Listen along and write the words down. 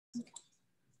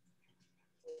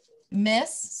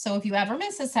miss. So if you ever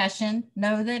miss a session,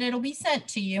 know that it'll be sent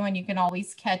to you and you can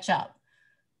always catch up.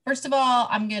 First of all,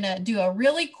 I'm going to do a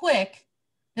really quick,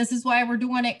 this is why we're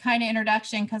doing it kind of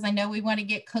introduction, because I know we want to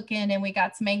get cooking and we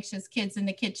got some anxious kids in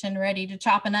the kitchen ready to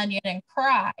chop an onion and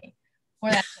cry.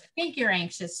 Or that's what I think you're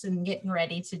anxious and getting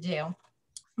ready to do.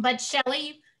 But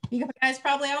Shelly, you guys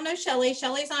probably all know Shelly.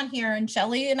 Shelly's on here, and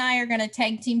Shelly and I are going to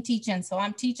tag team teaching. So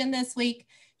I'm teaching this week.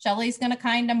 Shelly's going to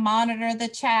kind of monitor the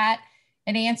chat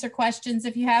and answer questions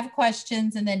if you have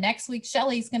questions. And then next week,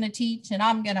 Shelly's going to teach and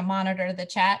I'm going to monitor the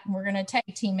chat, and we're going to tag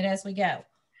team it as we go.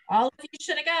 All of you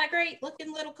should have got a great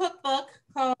looking little cookbook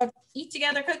called Eat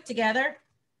Together, Cook Together.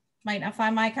 Might not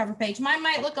find my cover page. Mine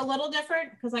might look a little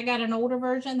different because I got an older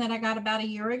version that I got about a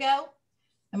year ago.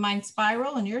 And mine's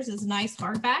spiral and yours is nice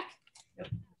hardback.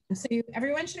 So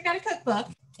everyone should have got a cookbook.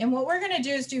 And what we're going to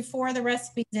do is do 4 of the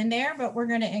recipes in there, but we're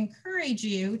going to encourage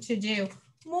you to do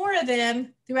more of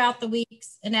them throughout the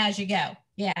weeks and as you go.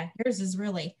 Yeah, yours is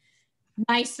really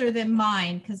nicer than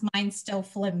mine because mine's still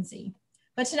flimsy.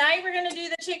 But tonight we're going to do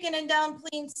the chicken and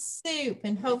dumpling soup,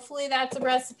 and hopefully that's a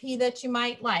recipe that you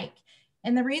might like.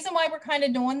 And the reason why we're kind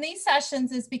of doing these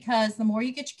sessions is because the more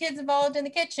you get your kids involved in the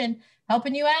kitchen,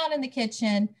 helping you out in the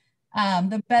kitchen,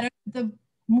 the better, the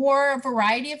more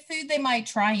variety of food they might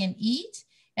try and eat.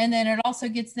 And then it also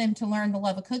gets them to learn the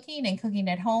love of cooking and cooking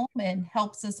at home, and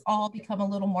helps us all become a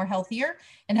little more healthier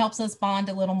and helps us bond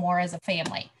a little more as a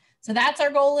family. So that's our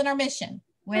goal and our mission.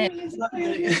 And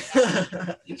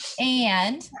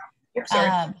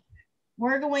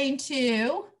we're going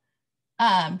to,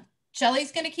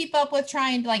 Shelly's going to keep up with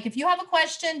trying, like, if you have a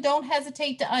question, don't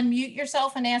hesitate to unmute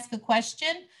yourself and ask a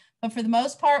question. But for the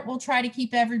most part, we'll try to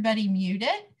keep everybody muted.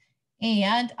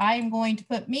 And I'm going to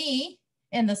put me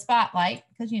in the spotlight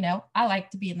because, you know, I like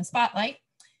to be in the spotlight.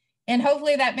 And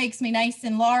hopefully that makes me nice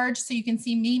and large so you can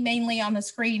see me mainly on the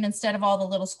screen instead of all the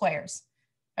little squares.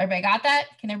 Everybody got that?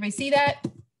 Can everybody see that?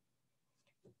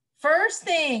 First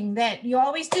thing that you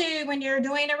always do when you're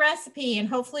doing a recipe, and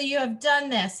hopefully you have done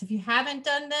this. If you haven't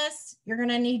done this, you're going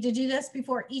to need to do this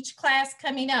before each class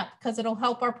coming up because it'll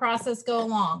help our process go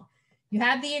along. You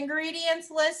have the ingredients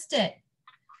listed.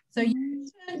 So you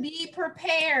should be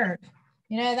prepared.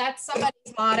 You know, that's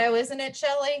somebody's motto, isn't it,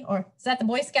 Shelly? Or is that the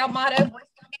Boy Scout motto?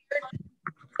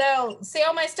 So see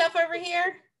all my stuff over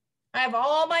here? I have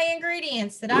all my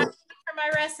ingredients that I need for my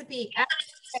recipe.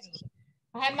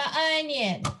 I have my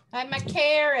onion, I have my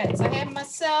carrots, I have my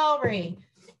celery,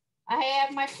 I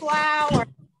have my flour,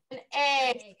 an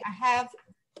egg, I have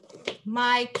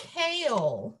my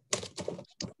kale.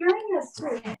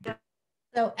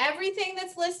 So everything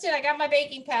that's listed, I got my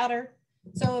baking powder.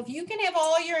 So if you can have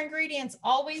all your ingredients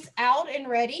always out and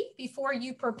ready before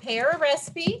you prepare a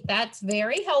recipe, that's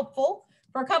very helpful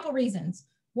for a couple reasons.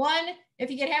 One, if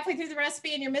you get halfway through the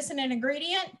recipe and you're missing an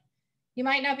ingredient, you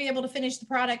might not be able to finish the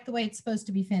product the way it's supposed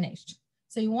to be finished.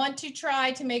 So you want to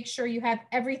try to make sure you have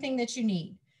everything that you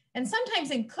need. And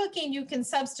sometimes in cooking, you can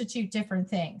substitute different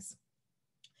things.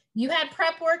 You had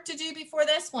prep work to do before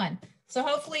this one. So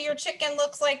hopefully your chicken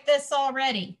looks like this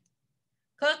already.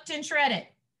 Cooked and shredded.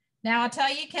 Now I'll tell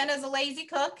you, Ken is a lazy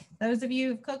cook. Those of you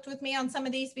who've cooked with me on some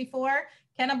of these before,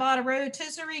 Ken bought a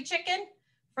rotisserie chicken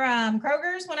from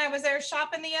Kroger's when I was there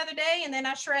shopping the other day, and then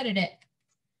I shredded it.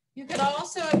 You could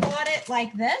also have bought it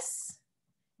like this.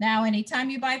 Now, anytime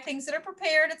you buy things that are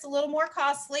prepared, it's a little more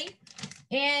costly.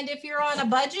 And if you're on a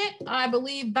budget, I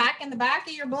believe back in the back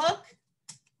of your book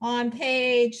on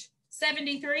page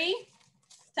 73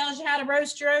 tells you how to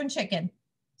roast your own chicken.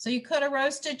 So you could have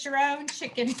roasted your own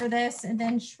chicken for this and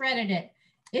then shredded it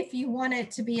if you want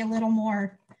it to be a little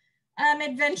more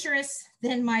adventurous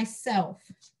than myself.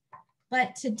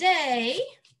 But today,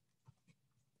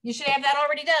 you should have that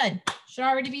already done. Should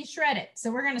already be shredded.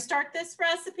 So we're going to start this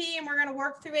recipe and we're going to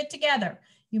work through it together.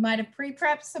 You might have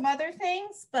pre-prepped some other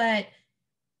things, but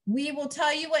we will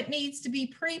tell you what needs to be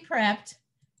pre-prepped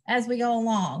as we go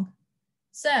along.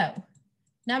 So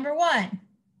number one,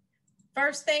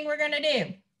 first thing we're going to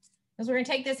do is we're going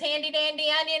to take this handy dandy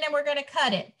onion and we're going to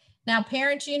cut it. Now,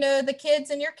 parents, you know the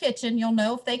kids in your kitchen, you'll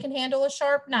know if they can handle a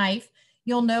sharp knife.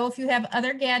 You'll know if you have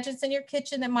other gadgets in your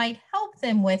kitchen that might help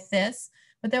them with this,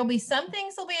 but there'll be some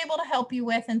things they'll be able to help you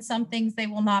with and some things they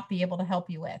will not be able to help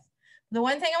you with. The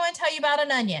one thing I want to tell you about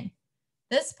an onion,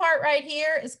 this part right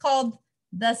here is called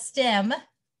the stem.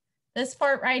 This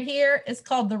part right here is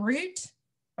called the root,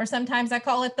 or sometimes I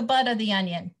call it the bud of the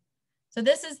onion. So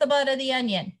this is the bud of the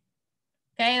onion.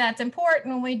 Okay, that's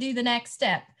important when we do the next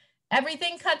step.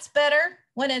 Everything cuts better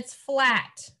when it's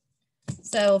flat.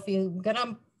 So if you're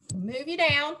gonna move you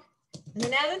down, and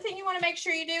another thing you want to make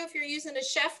sure you do if you're using a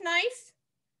chef knife,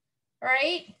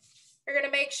 right, You're going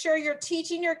to make sure you're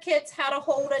teaching your kids how to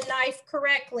hold a knife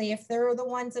correctly if they're the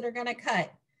ones that are going to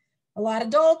cut. A lot of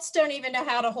adults don't even know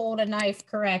how to hold a knife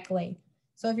correctly.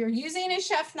 So if you're using a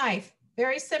chef knife,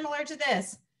 very similar to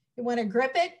this, you want to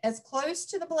grip it as close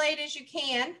to the blade as you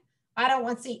can. I don't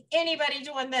want to see anybody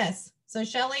doing this. So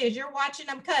Shelly, as you're watching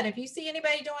them cut, if you see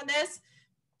anybody doing this,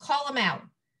 call them out.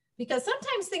 Because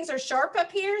sometimes things are sharp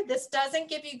up here. This doesn't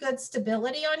give you good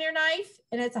stability on your knife.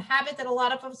 And it's a habit that a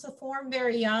lot of us form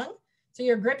very young. So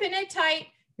you're gripping it tight.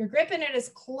 You're gripping it as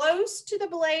close to the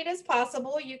blade as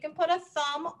possible. You can put a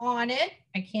thumb on it.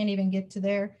 I can't even get to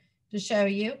there to show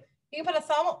you. You can put a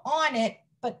thumb on it,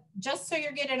 but just so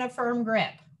you're getting a firm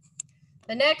grip.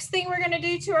 The next thing we're going to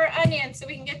do to our onion so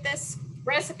we can get this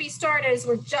recipe started is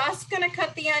we're just going to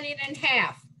cut the onion in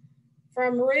half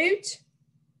from root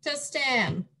to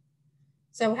stem.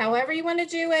 So however you want to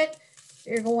do it,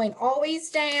 you're going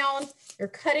always down. You're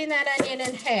cutting that onion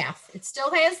in half. It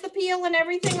still has the peel and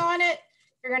everything on it.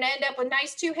 You're going to end up with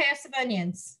nice 2 halves of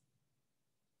onions.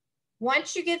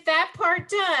 Once you get that part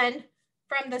done,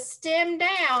 from the stem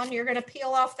down, you're going to peel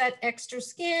off that extra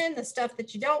skin, the stuff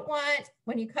that you don't want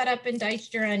when you cut up and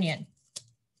dice your onion.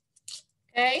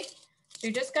 Okay, so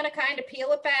you're just going to kind of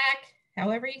peel it back,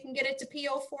 however you can get it to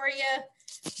peel for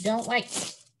you. Don't like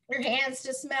your hands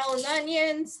to smell as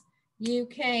onions, you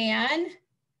can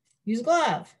use a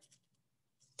glove.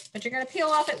 But you're going to peel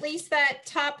off at least that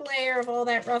top layer of all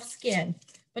that rough skin.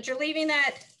 But you're leaving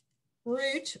that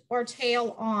root or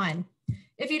tail on.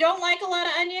 If you don't like a lot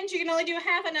of onions, you can only do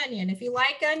half an onion. If you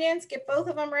like onions, get both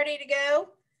of them ready to go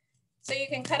so you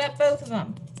can cut up both of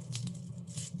them.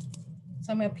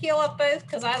 So I'm going to peel up both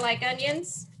because I like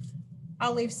onions.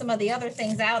 I'll leave some of the other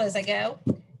things out as I go.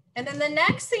 And then the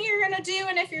next thing you're going to do,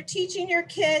 and if you're teaching your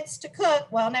kids to cook,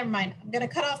 well, never mind. I'm going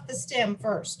to cut off the stem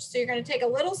first. So you're going to take a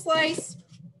little slice,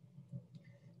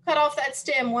 cut off that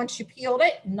stem once you peeled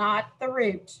it, not the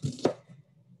root.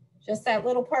 Just that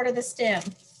little part of the stem.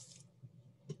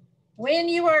 When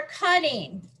you are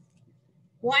cutting,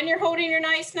 1, you're holding your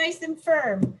knife nice and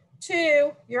firm.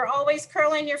 2, you're always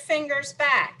curling your fingers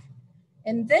back.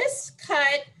 In this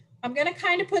cut, I'm going to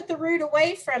kind of put the root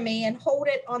away from me and hold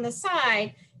it on the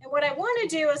side. And what I want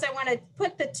to do is I want to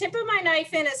put the tip of my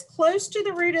knife in as close to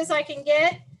the root as I can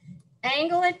get,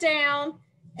 angle it down,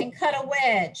 and cut a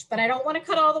wedge. But I don't want to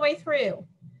cut all the way through.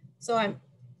 So I'm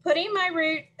putting my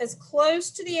root as close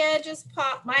to the edge as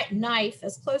my knife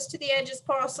as close to the edge as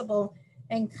possible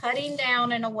and cutting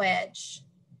down in a wedge.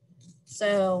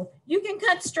 So you can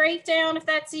cut straight down if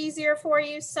that's easier for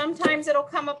you. Sometimes it'll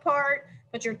come apart,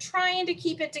 but you're trying to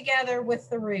keep it together with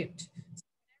the root. So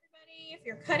everybody, if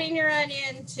you're cutting your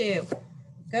onion, to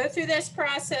go through this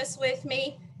process with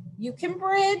me. You can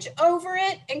bridge over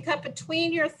it and cut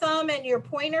between your thumb and your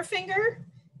pointer finger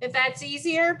if that's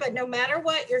easier, but no matter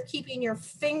what, you're keeping your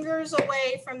fingers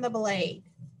away from the blade.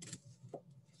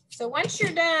 So once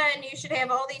you're done, you should have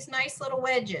all these nice little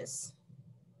wedges.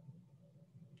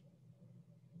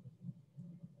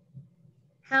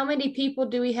 How many people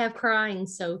do we have crying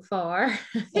so far?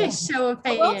 Show of hands.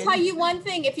 I will tell you one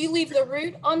thing. If you leave the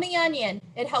root on the onion,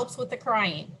 it helps with the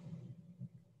crying.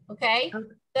 Okay?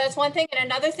 That's one thing. And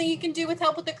another thing you can do with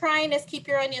help with the crying is keep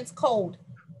your onions cold.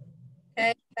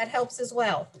 Okay? That helps as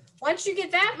well. Once you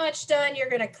get that much done, you're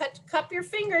going to cup your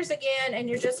fingers again, and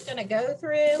you're just going to go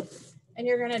through and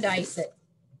you're going to dice it.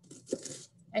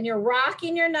 And you're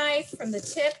rocking your knife from the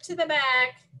tip to the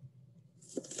back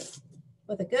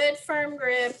with a good firm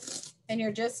grip, and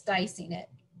you're just dicing it.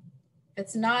 If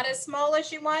it's not as small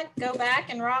as you want, go back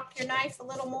and rock your knife a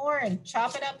little more and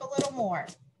chop it up a little more.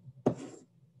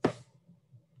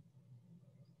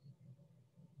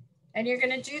 And you're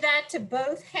going to do that to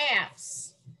both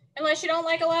halves, unless you don't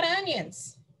like a lot of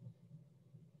onions.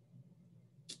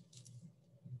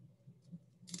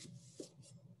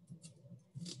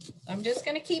 I'm just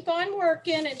going to keep on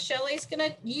working, and Shelly's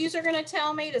going to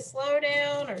tell me to slow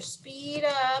down or speed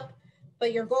up.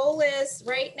 But your goal is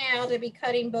right now to be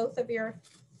cutting both of your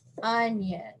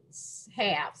onions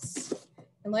halves,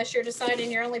 unless you're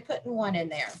deciding you're only putting one in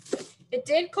there. It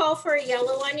did call for a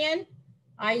yellow onion.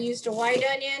 I used a white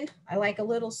onion. I like a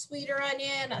little sweeter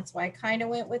onion. That's why I kind of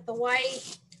went with the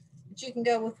white. But you can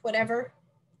go with whatever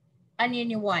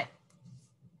onion you want.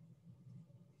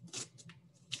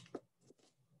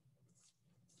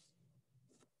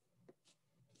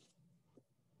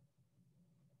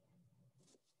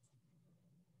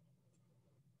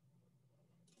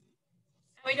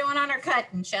 How are we doing on our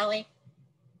cutting, Shelly?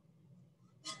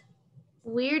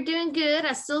 We're doing good.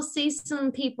 I still see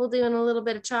some people doing a little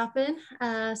bit of chopping.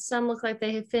 Some look like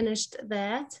they have finished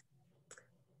that.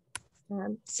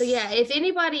 So yeah, if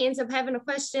anybody ends up having a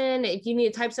question, if you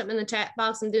need to type something in the chat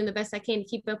box, I'm doing the best I can to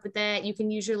keep up with that. You can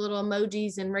use your little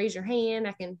emojis and raise your hand.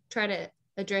 I can try to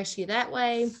address you that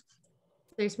way.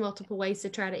 There's multiple ways to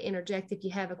try to interject if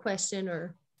you have a question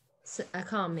or a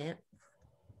comment.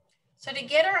 So to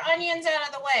get our onions out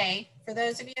of the way, for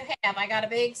those of you who have, I got a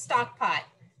big stock pot.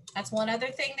 That's one other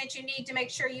thing that you need to make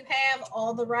sure you have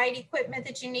all the right equipment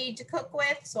that you need to cook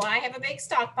with. So I have a big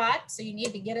stock pot. So you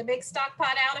need to get a big stock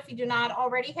pot out if you do not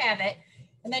already have it.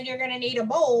 And then you're going to need a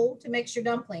bowl to mix your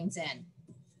dumplings in.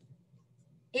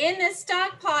 In this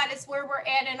stock pot is where we're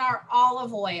adding our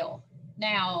olive oil.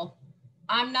 Now,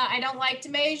 I don't like to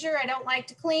measure. I don't like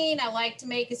to clean. I like to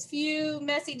make as few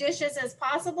messy dishes as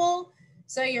possible.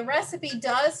 So your recipe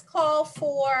does call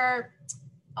for,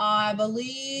 I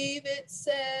believe it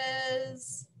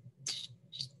says,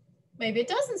 maybe it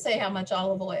doesn't say how much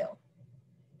olive oil.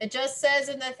 It just says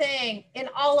in the thing, in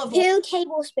olive oil. 2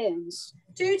 tablespoons.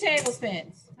 2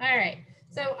 tablespoons. All right.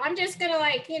 So I'm just going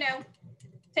to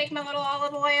take my little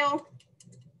olive oil.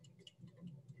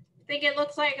 I think it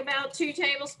looks like about 2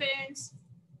 tablespoons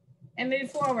and move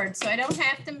forward. So I don't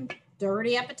have to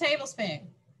dirty up a tablespoon.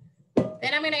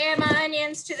 Then I'm going to add my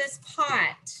onions to this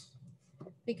pot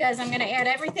because I'm going to add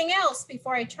everything else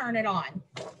before I turn it on.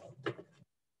 So I'm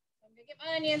going to get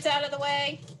my onions out of the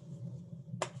way.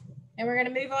 And we're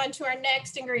going to move on to our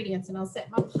next ingredients. And I'll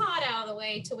set my pot out of the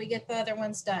way till we get the other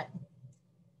ones done.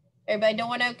 Everybody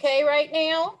doing okay right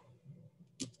now?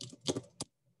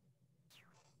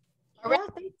 All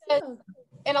right.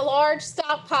 In a large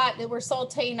stock pot that we're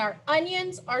sauteing our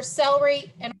onions, our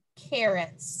celery, and our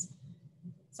carrots.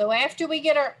 So after we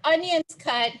get our onions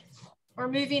cut, we're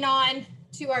moving on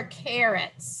to our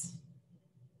carrots.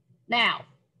 Now,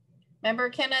 remember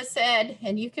Kenna said,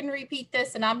 and you can repeat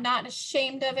this, and I'm not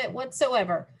ashamed of it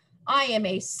whatsoever, I am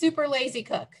a super lazy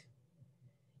cook.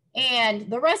 And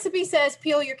the recipe says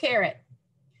peel your carrot.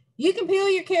 You can peel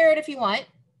your carrot if you want.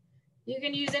 You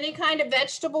can use any kind of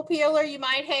vegetable peeler you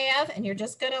might have, and you're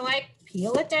just gonna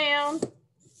peel it down,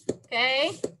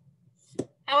 okay?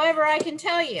 However, I can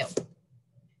tell you,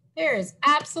 there is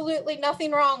absolutely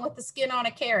nothing wrong with the skin on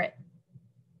a carrot.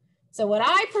 So what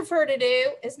I prefer to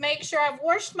do is make sure I've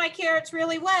washed my carrots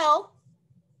really well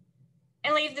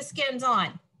and leave the skins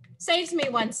on. Saves me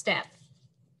one step.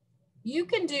 You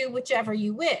can do whichever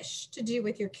you wish to do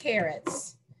with your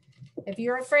carrots. If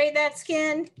you're afraid that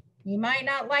skin, you might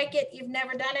not like it, you've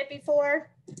never done it before,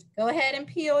 go ahead and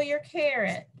peel your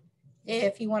carrot.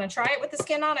 If you want to try it with the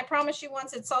skin on, I promise you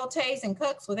once it sautés and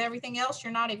cooks with everything else,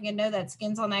 you're not even going to know that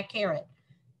skin's on that carrot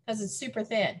because it's super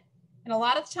thin. And a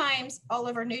lot of times, all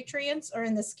of our nutrients are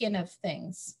in the skin of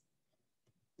things.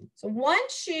 So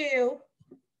once you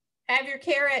have your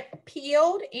carrot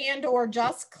peeled and or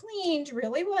just cleaned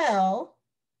really well,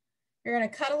 you're going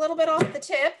to cut a little bit off the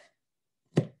tip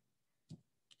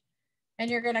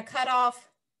and you're going to cut off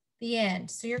the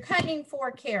end. So you're cutting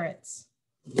 4 carrots.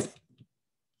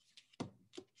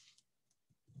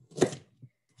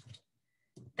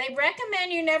 They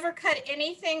recommend you never cut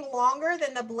anything longer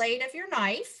than the blade of your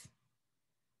knife.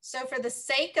 So for the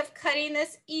sake of cutting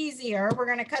this easier, we're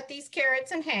going to cut these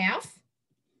carrots in half.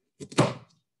 I'm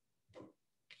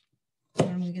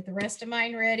going to get the rest of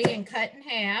mine ready and cut in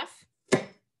half.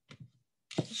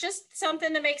 It's just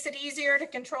something that makes it easier to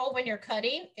control when you're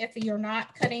cutting if you're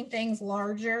not cutting things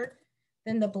larger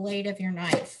than the blade of your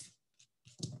knife.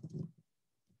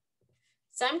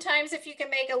 Sometimes if you can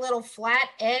make a little flat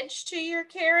edge to your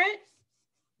carrot,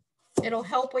 it'll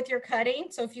help with your cutting.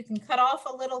 So if you can cut off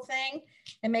a little thing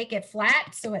and make it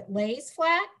flat so it lays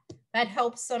flat, that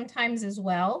helps sometimes as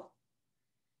well.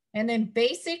 And then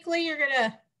basically you're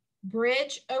gonna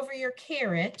bridge over your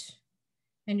carrot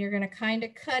and you're gonna kind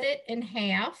of cut it in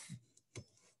half.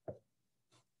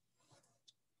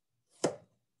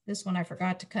 This one I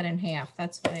forgot to cut in half.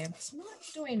 That's why I'm not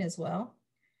doing as well.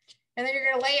 And then you're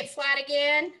going to lay it flat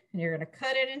again, and you're going to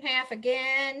cut it in half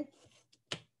again.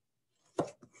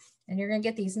 And you're going to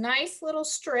get these nice little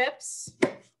strips.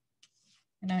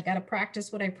 And I got to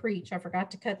practice what I preach. I forgot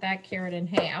to cut that carrot in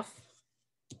half.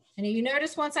 And you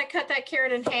notice once I cut that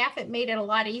carrot in half, it made it a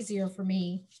lot easier for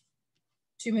me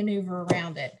to maneuver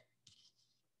around it.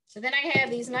 So then I have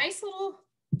these nice little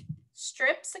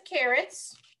strips of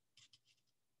carrots.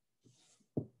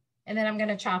 And then I'm going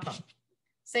to chop them.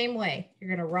 Same way, you're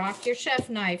going to rock your chef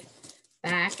knife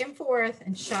back and forth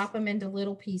and chop them into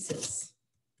little pieces.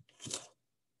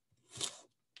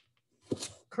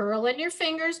 Curling your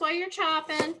fingers while you're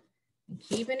chopping and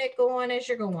keeping it going as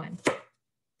you're going.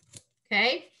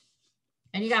 Okay,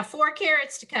 and you got 4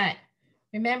 carrots to cut.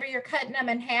 Remember, you're cutting them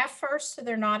in half first so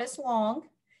they're not as long.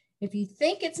 If you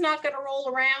think it's not going to roll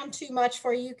around too much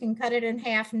for you, you can cut it in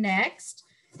half next.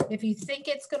 If you think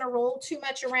it's going to roll too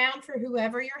much around for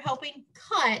whoever you're helping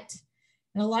cut,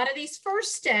 and a lot of these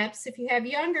first steps, if you have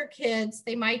younger kids,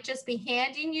 they might just be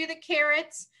handing you the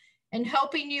carrots and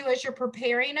helping you as you're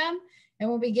preparing them.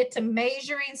 And when we get to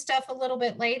measuring stuff a little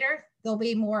bit later, they'll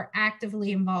be more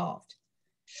actively involved.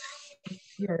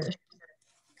 You're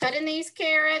cutting these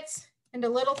carrots into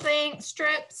little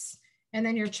strips, and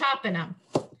then you're chopping them.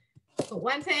 But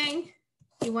one thing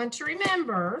you want to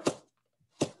remember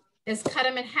is cut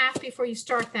them in half before you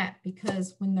start that,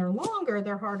 because when they're longer,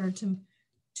 they're harder to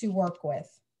work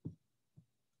with.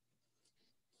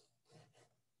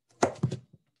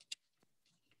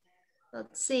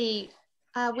 Let's see.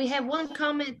 We have one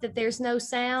comment that there's no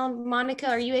sound. Monica,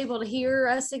 are you able to hear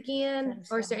us again?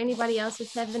 Or is there anybody else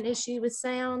that's having an issue with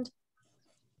sound?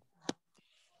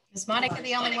 Is Monica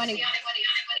the only one who...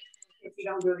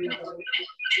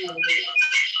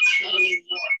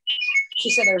 She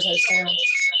said there's no sound.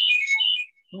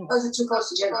 Oh, is it too close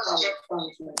to get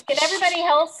Can everybody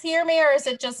else hear me, or is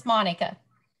it just Monica?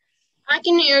 I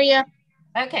can hear you.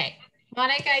 Okay.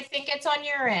 Monica, I think it's on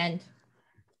your end.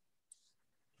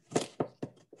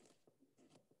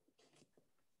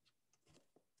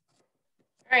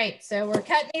 All right, so we're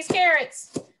cutting these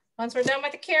carrots. Once we're done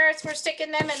with the carrots, we're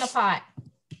sticking them in the pot.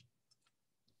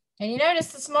 And you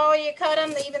notice the smaller you cut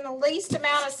them, even the least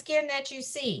amount of skin that you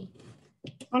see.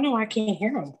 Oh no, I can't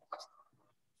hear them.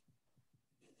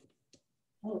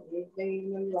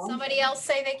 Somebody else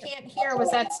say they can't hear.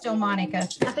 Was that still Monica?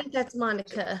 I think that's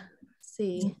Monica. Let's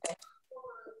see.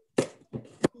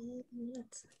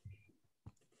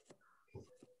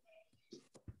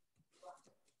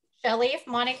 Shelly, if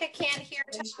Monica can't hear,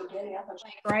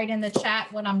 write in the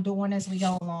chat what I'm doing as we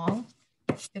go along.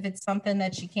 If it's something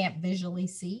that she can't visually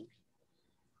see.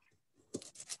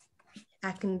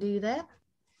 I can do that.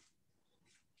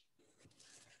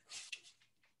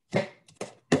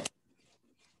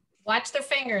 Watch their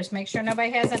fingers. Make sure nobody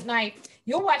has a knife.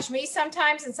 You'll watch me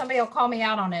sometimes and somebody will call me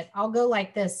out on it. I'll go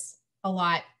like this a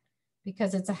lot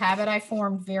because it's a habit I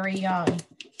formed very young.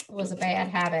 It was a bad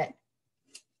habit.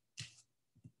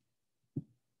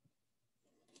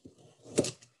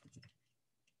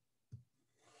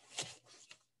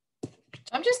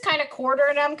 I'm just kind of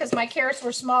quartering them because my carrots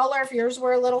were smaller. If yours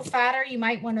were a little fatter, you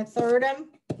might want to third them.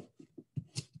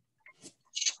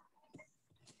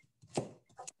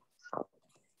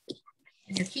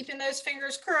 And you're keeping those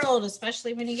fingers curled,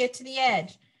 especially when you get to the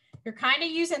edge. You're kind of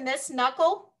using this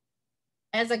knuckle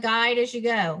as a guide as you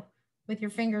go with your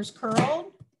fingers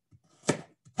curled.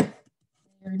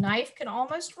 Your knife can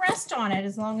almost rest on it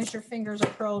as long as your fingers are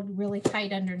curled really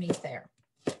tight underneath there.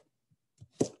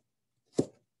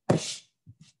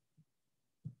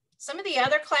 Some of the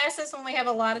other classes, when we have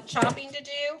a lot of chopping to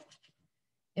do,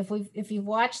 if you've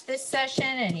watched this session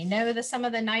and you know some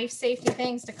of the knife safety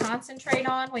things to concentrate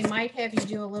on, we might have you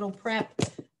do a little prep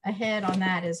ahead on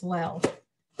that as well.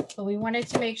 But we wanted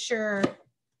to make sure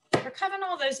we're covering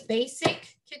all those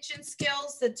basic kitchen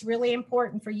skills that's really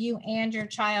important for you and your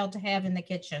child to have in the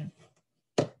kitchen.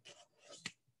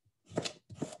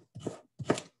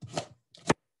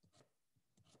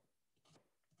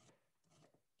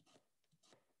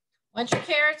 Once your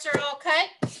carrots are all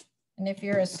cut, and if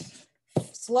you're as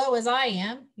slow as I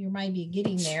am, you might be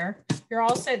getting there. You're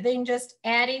also then just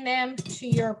adding them to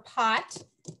your pot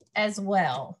as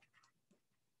well.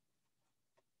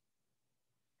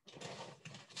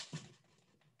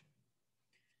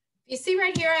 You see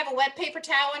right here, I have a wet paper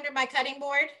towel under my cutting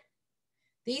board.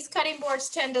 These cutting boards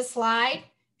tend to slide.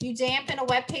 If you dampen a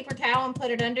wet paper towel and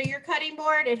put it under your cutting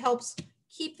board, it helps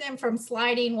keep them from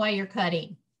sliding while you're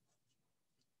cutting.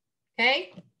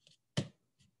 Okay.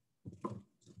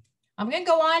 I'm going to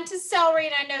go on to celery,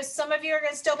 and I know some of you are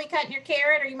going to still be cutting your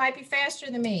carrot, or you might be faster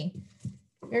than me.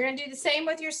 You're going to do the same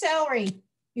with your celery.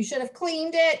 You should have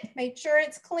cleaned it. Make sure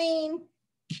it's clean.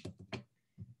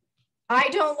 I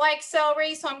don't like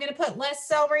celery, so I'm going to put less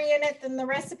celery in it than the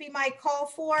recipe might call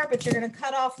for, but you're going to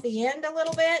cut off the end a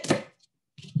little bit.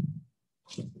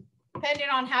 Depending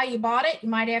on how you bought it, you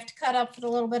might have to cut up a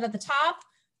little bit of the top,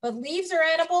 but leaves are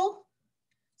edible.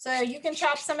 So you can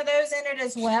chop some of those in it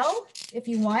as well if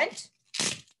you want.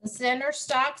 The center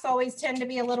stalks always tend to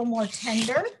be a little more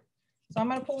tender. So I'm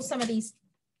going to pull some of these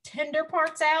tender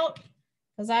parts out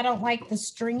because I don't like the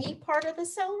stringy part of the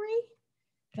celery,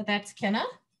 but that's Kenna.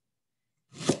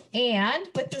 And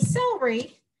with the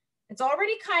celery, it's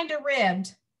already kind of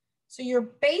ribbed. So you're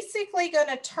basically going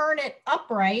to turn it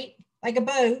upright like a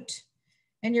boat,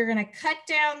 and you're going to cut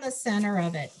down the center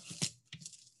of it.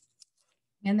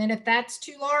 And then if that's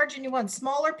too large and you want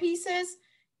smaller pieces,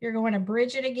 You're going to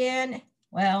bridge it again.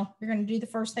 Well, you're going to do the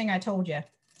first thing I told you.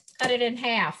 Cut it in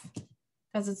half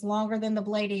because it's longer than the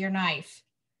blade of your knife.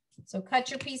 So cut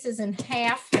your pieces in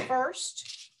half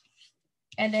first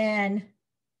and then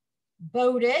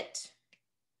bowed it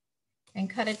and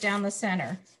cut it down the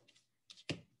center.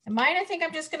 And mine, I think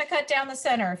I'm just going to cut down the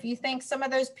center. If you think some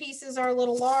of those pieces are a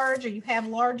little large or you have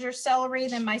larger celery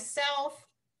than myself,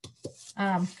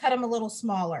 cut them a little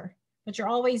smaller. But you're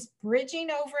always bridging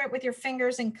over it with your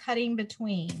fingers and cutting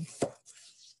between.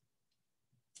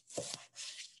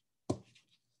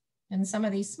 And some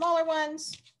of these smaller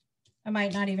ones, I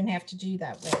might not even have to do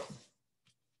that with.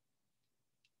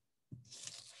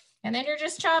 And then you're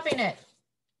just chopping it.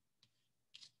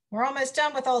 We're almost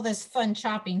done with all this fun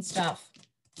chopping stuff.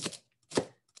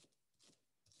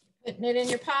 Putting it in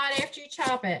your pot after you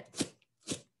chop it.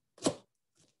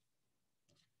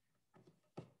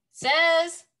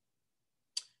 Says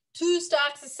 2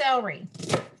 stalks of celery.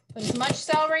 Put as much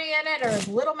celery in it or as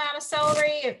little amount of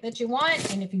celery that you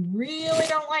want. And if you really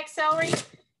don't like celery,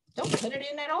 don't put it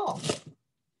in at all.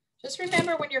 Just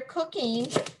remember when you're cooking,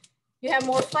 you have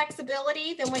more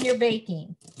flexibility than when you're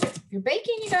baking. If you're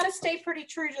baking, you got to stay pretty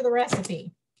true to the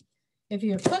recipe. If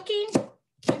you're cooking,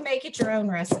 you make it your own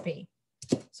recipe.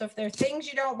 So if there are things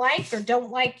you don't like or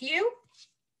don't like you,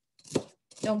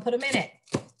 don't put them in it.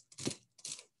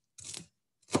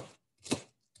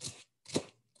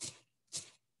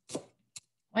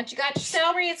 Once you got your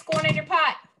celery, it's going in your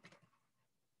pot.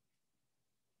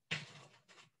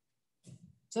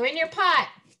 So in your pot,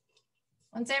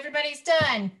 once everybody's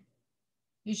done,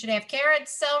 you should have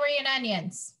carrots, celery, and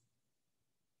onions.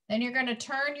 Then you're going to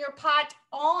turn your pot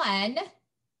on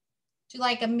to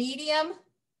like a medium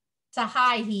to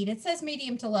high heat. It says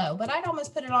medium to low, but I'd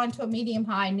almost put it on to a medium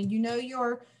high. And you know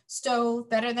your stove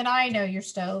better than I know your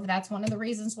stove. That's one of the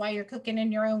reasons why you're cooking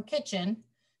in your own kitchen.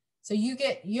 So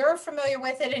you're familiar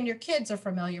with it and your kids are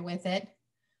familiar with it.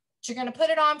 But you're going to put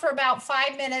it on for about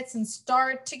 5 minutes and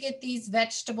start to get these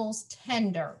vegetables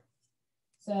tender.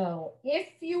 So if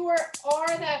you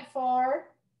are that far,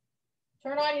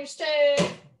 turn on your stove,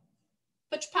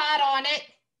 put your pot on it,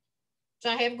 which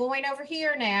I have going over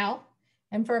here now.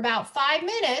 And for about 5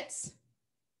 minutes,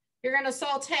 you're going to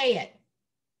saute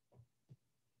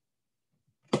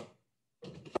it.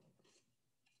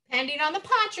 Depending on the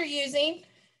pot you're using,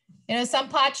 you know, some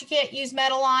pots you can't use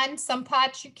metal on, some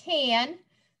pots you can.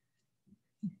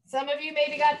 Some of you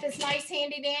maybe got this nice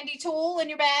handy dandy tool in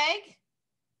your bag.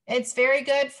 It's very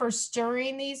good for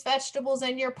stirring these vegetables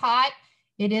in your pot.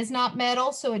 It is not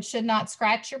metal, so it should not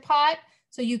scratch your pot.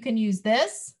 So you can use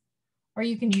this, or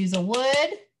you can use a wood,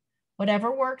 whatever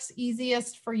works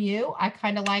easiest for you. I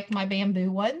kind of like my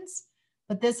bamboo ones,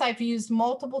 but this I've used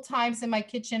multiple times in my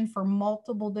kitchen for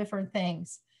multiple different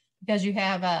things because you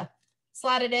have a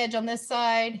slatted edge on this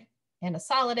side and a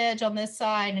solid edge on this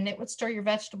side, and it would stir your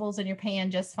vegetables in your pan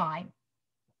just fine.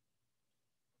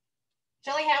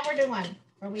 Shelly, how we're doing?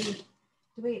 I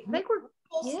think we're,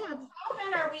 yeah.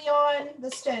 Are we on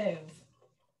the stove?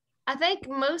 I think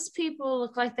most people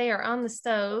look like they are on the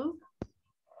stove.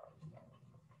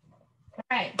 All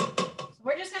right, so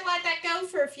we're just gonna let that go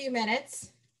for a few minutes.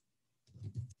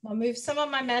 I'll move some of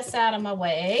my mess out of my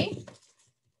way.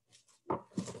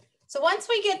 So once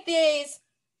we get these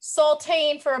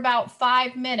sauteing for about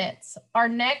 5 minutes, our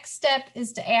next step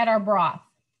is to add our broth.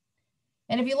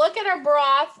 And if you look at our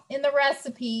broth in the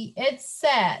recipe, it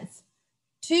says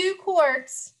 2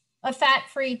 quarts of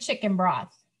fat-free chicken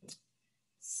broth.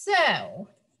 So I'm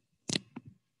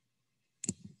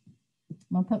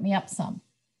gonna put me up some.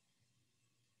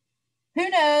 Who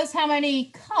knows how many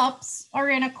cups are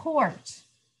in a quart?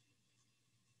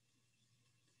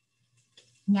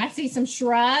 I see some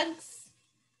shrugs.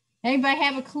 Anybody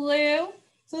have a clue?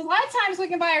 So a lot of times we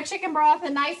can buy our chicken broth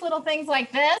in nice little things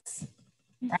like this.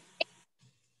 Right?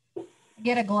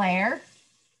 Get a glare.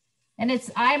 And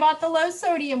I bought the low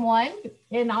sodium one.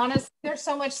 And honestly, there's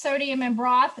so much sodium in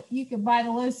broth, you could buy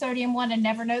the low sodium one and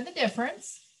never know the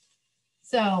difference.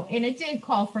 So, and it did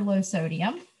call for low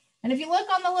sodium. And if you look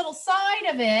on the little side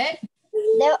of it.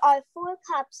 There are 4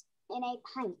 cups in a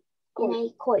pint, in a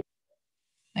quart.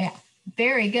 Yeah,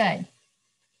 very good.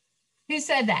 Who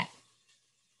said that?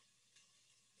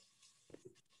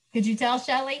 Could you tell,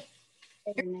 Shelly?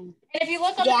 And if you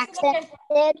look on Jackson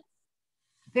did.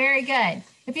 Very good.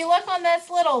 If you look on this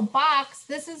little box,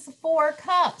 this is 4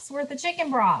 cups worth of chicken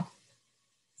broth.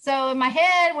 So in my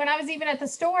head, when I was even at the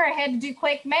store, I had to do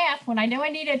quick math. When I knew I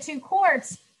needed 2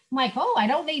 quarts, I'm like, oh, I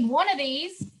don't need one of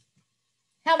these.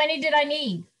 How many did I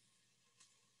need?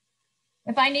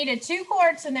 If I needed 2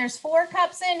 quarts and there's 4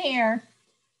 cups in here,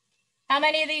 how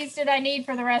many of these did I need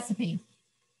for the recipe?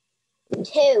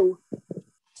 2.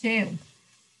 2.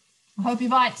 I hope you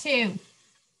bought 2.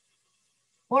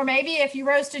 Or maybe if you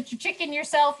roasted your chicken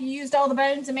yourself, you used all the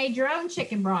bones and made your own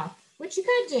chicken broth, which you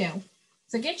could do.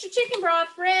 So get your chicken broth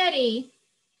ready.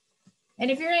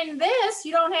 And if you're in this,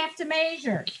 you don't have to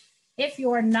measure. If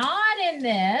you're not in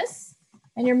this,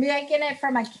 and you're making it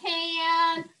from a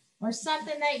can or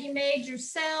something that you made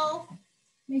yourself,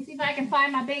 let me see if I can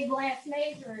find my big glass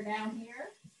measurer down here.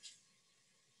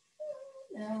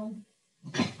 No.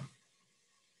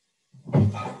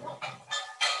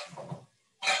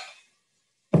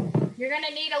 You're going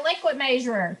to need a liquid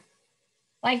measurer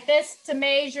like this to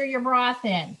measure your broth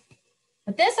in.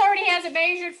 But this already has it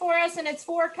measured for us, and it's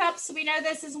 4 cups, so we know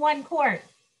this is 1 quart.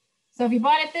 So if you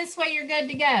bought it this way, you're good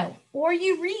to go. Or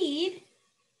you read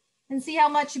and see how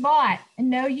much you bought and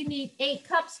know you need 8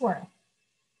 cups worth.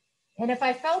 And if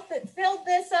I filled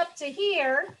this up to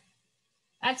here,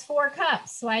 that's 4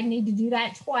 cups. So I need to do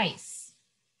that twice.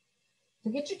 So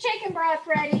get your chicken broth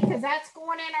ready because that's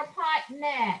going in our pot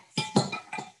next.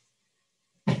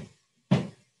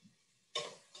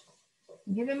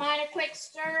 Give mine a quick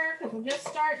stir because we're just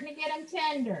starting to get them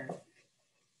tender.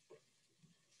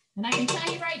 And I can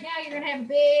tell you right now, you're going to have a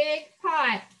big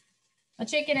pot of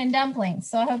chicken and dumplings.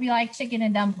 So I hope you like chicken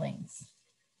and dumplings.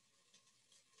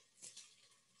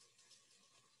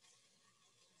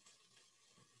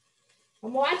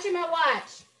 I'm watching my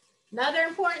watch. Another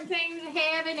important thing to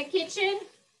have in a kitchen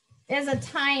is a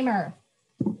timer.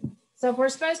 So if we're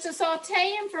supposed to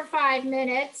saute them for 5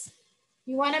 minutes,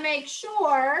 you want to make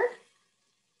sure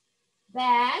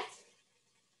that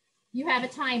you have a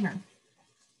timer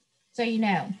so you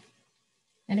know.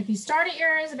 And if you start at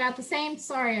yours about the same,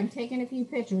 sorry, I'm taking a few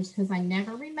pictures because I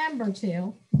never remember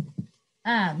to.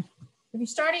 If you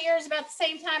start at yours about the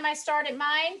same time I start at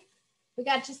mine, we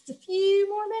got just a few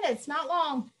more minutes, not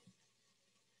long.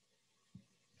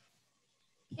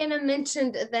 Kenna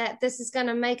mentioned that this is going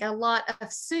to make a lot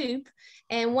of soup,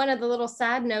 and one of the little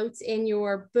side notes in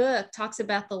your book talks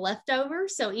about the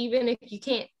leftovers. So even if you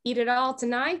can't eat it all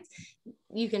tonight,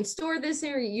 you can store this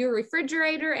in your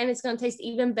refrigerator and it's going to taste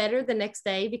even better the next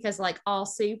day, because like all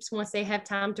soups, once they have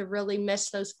time to really mesh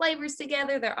those flavors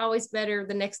together, they're always better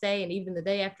the next day and even the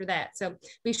day after that. So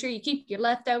be sure you keep your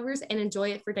leftovers and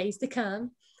enjoy it for days to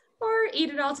come, or eat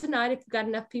it all tonight if you've got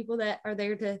enough people that are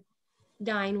there to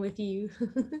dine with you.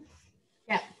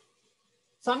 Yeah.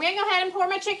 So I'm going to go ahead and pour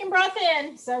my chicken broth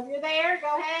in. So if you're there,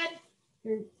 go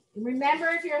ahead. Remember,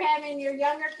 if you're having your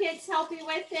younger kids help you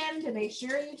with them, to make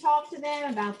sure you talk to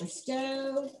them about the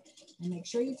stove, and make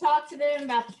sure you talk to them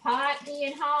about the pot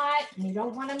being hot, and you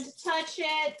don't want them to touch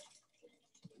it.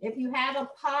 If you have a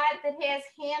pot that has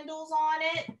handles on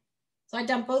it, so I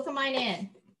dumped both of mine in.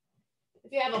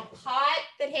 If you have a pot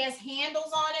that has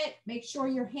handles on it, make sure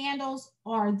your handles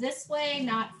are this way,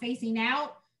 not facing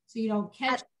out, so you don't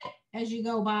catch it as you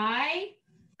go by.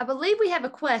 I believe we have a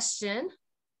question.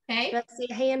 Okay. Let's see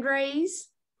a hand raise.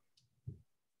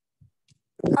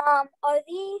 Are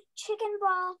the chicken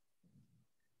broth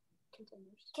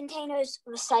containers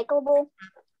recyclable?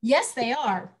 Yes, they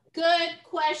are. Good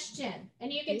question.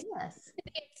 And you can Yes.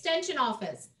 the extension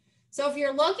office. So if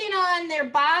you're looking on their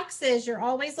boxes, you're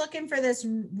always looking for this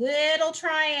little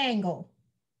triangle.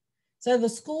 So the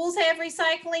schools have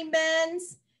recycling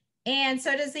bins, and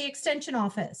so does the extension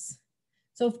office.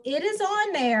 So if it is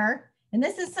on there, and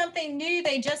this is something new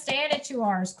they just added to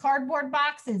ours, cardboard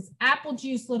boxes, apple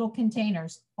juice little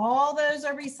containers, all those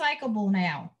are recyclable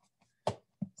now.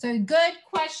 So good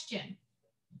question.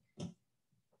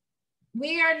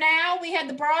 We had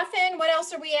the broth in. What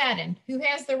else are we adding? Who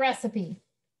has the recipe?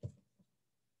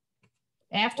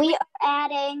 After we are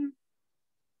adding.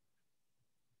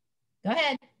 Go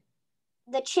ahead.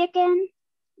 The chicken,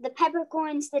 the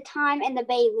peppercorns, the thyme, and the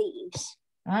bay leaves.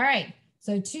 All right.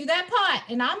 So to that pot,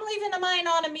 and I'm leaving mine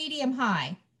on a medium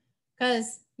high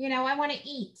because, you know, I want to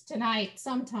eat tonight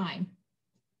sometime.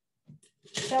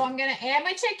 So I'm going to add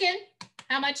my chicken.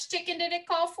 How much chicken did it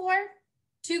call for?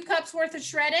 2 cups worth of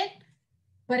shredded.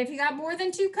 But if you got more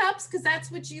than 2 cups, because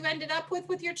that's what you ended up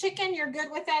with your chicken, you're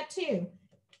good with that too.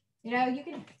 You know, you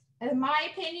can, in my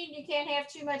opinion, you can't have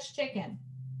too much chicken.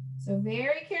 So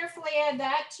very carefully add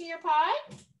that to your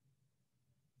pot.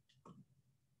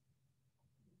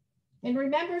 And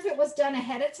remember, if it was done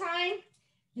ahead of time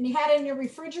and you had it in your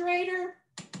refrigerator,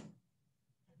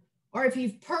 or if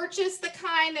you've purchased the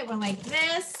kind that went like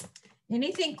this,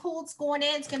 anything cold's going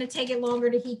in, it's going to take it longer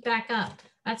to heat back up.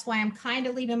 That's why I'm kind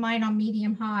of leaving mine on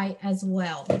medium high as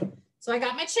well. So I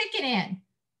got my chicken in.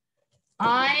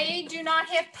 I do not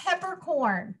have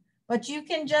peppercorn, but you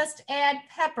can just add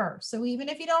pepper. So even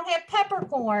if you don't have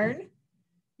peppercorn,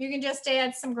 you can just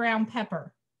add some ground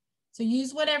pepper. So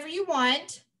use whatever you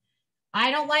want.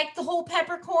 I don't like the whole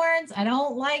peppercorns. I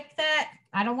don't like that.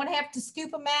 I don't want to have to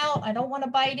scoop them out. I don't want to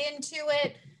bite into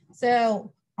it.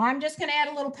 So I'm just going to add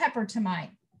a little pepper to mine.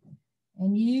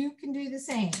 And you can do the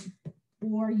same.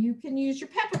 Or you can use your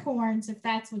peppercorns if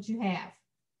that's what you have.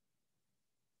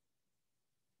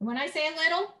 And when I say a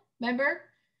little, remember,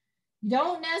 you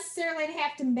don't necessarily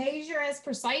have to measure as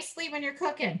precisely when you're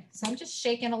cooking. So I'm just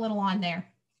shaking a little on there.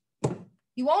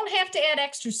 You won't have to add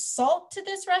extra salt to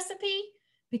this recipe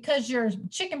because your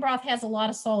chicken broth has a lot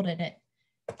of salt in it.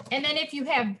 And then if you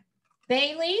have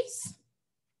bay leaves,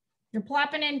 you're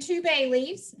plopping in 2 bay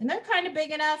leaves, and they're kind of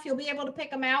big enough. You'll be able to pick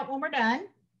them out when we're done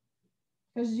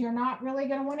because you're not really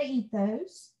going to want to eat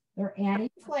those. They're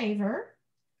adding flavor.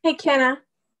 Hey, Kenna.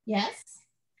 Yes.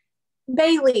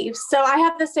 Bay leaves. So I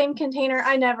have the same container.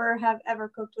 I never have ever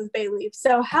cooked with bay leaves.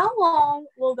 So how long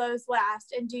will those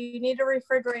last? And do you need to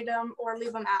refrigerate them or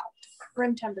leave them out?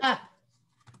 Room temperature.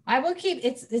 I will keep,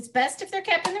 it's best if they're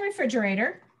kept in the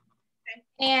refrigerator. Okay.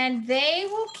 And they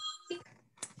will keep,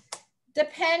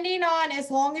 depending on, as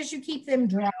long as you keep them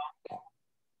dry,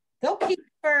 they'll keep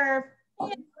for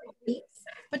weeks.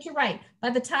 But you're right. By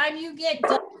the time you get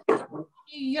done,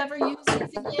 you ever use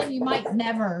these again, you might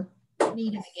never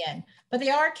need it again. But they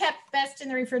are kept best in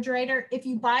the refrigerator. If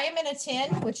you buy them in a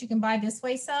tin, which you can buy this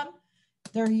way some,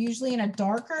 they're usually in a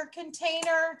darker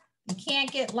container. You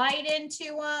can't get light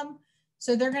into them.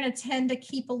 So they're going to tend to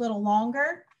keep a little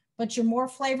longer, but your more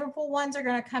flavorful ones are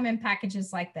going to come in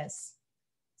packages like this.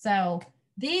 So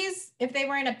these, if they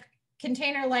were in a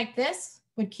container like this,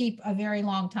 would keep a very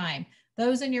long time.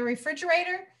 Those in your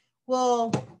refrigerator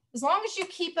will, as long as you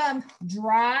keep them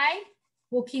dry,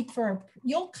 will keep for,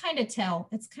 you'll kind of tell.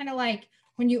 It's kind of like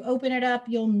when you open it up,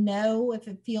 you'll know if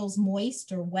it feels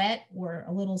moist or wet or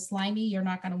a little slimy. You're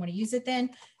not going to want to use it then.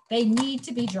 They need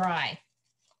to be dry.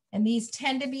 And these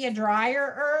tend to be a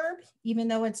drier herb, even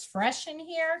though it's fresh in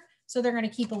here. So they're going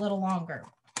to keep a little longer.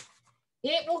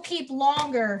 It will keep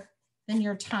longer than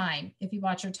your thyme if you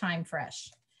bought your thyme fresh.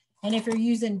 And if you're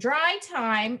using dry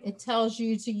thyme, it tells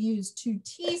you to use 2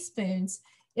 teaspoons.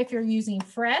 If you're using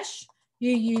fresh,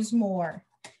 you use more.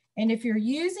 And if you're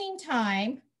using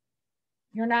thyme,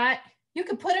 you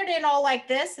can put it in all like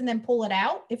this and then pull it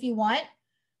out if you want,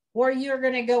 or you're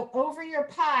going to go over your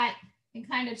pot and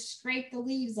kind of scrape the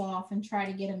leaves off and try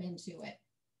to get them into it.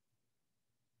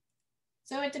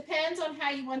 So it depends on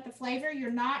how you want the flavor.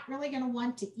 You're not really going to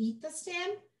want to eat the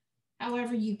stem.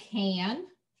 However, you can,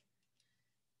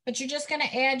 but you're just going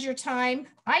to add your thyme.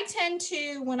 I tend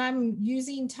to, when I'm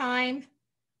using thyme,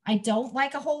 I don't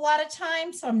like a whole lot of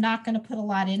thyme, so I'm not going to put a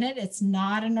lot in it. It's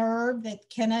not an herb that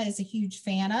Kenna is a huge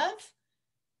fan of,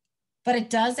 but it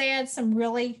does add some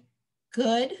really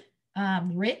good,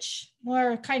 rich,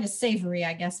 more kind of savory,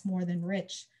 I guess, more than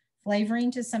rich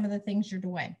flavoring to some of the things you're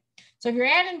doing. So if you're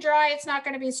adding dry, it's not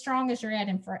going to be as strong as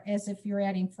as if you're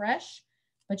adding fresh,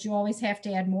 but you always have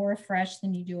to add more of fresh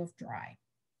than you do of dry.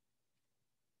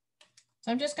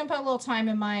 So I'm just going to put a little thyme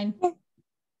in mine,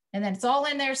 and then it's all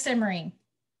in there simmering.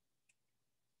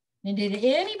 And did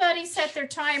anybody set their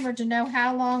timer to know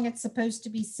how long it's supposed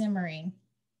to be simmering?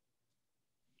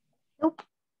 Nope.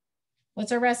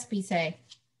 What's our recipe say?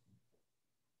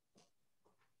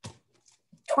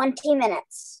 20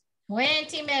 minutes.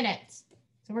 20 minutes.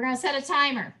 So we're going to set a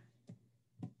timer.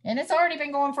 And it's already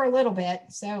been going for a little bit,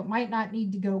 so it might not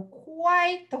need to go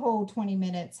quite the whole 20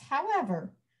 minutes. However,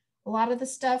 a lot of the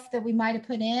stuff that we might have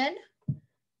put in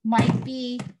might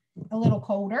be a little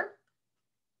colder.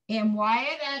 And while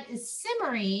that is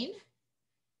simmering,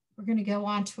 we're going to go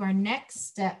on to our next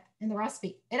step in the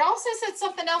recipe. It also said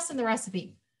something else in the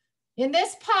recipe. In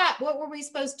this pot, what were we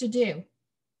supposed to do?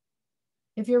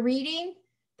 If you're reading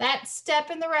that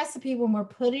step in the recipe, when we're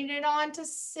putting it on to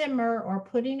simmer or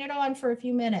putting it on for a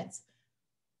few minutes,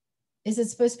 is it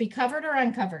supposed to be covered or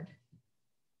uncovered?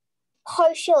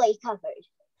 Partially covered.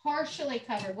 Partially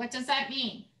covered. What does that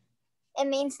mean? It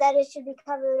means that it should be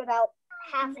covered about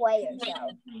halfway or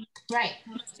so. Right.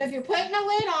 So if you're putting a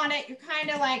lid on it, you're kind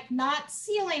of like not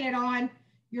sealing it on,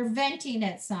 you're venting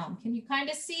it some. Can you kind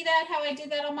of see that, how I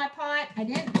did that on my pot? I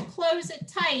didn't close it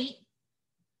tight.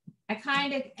 I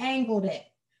kind of angled it.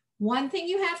 One thing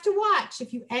you have to watch,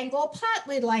 if you angle a pot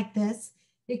lid like this,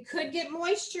 it could get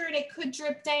moisture and it could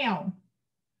drip down.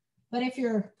 But if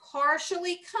you're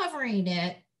partially covering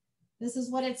it, this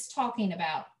is what it's talking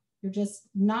about. You're just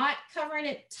not covering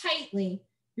it tightly.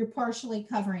 You're partially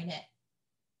covering it.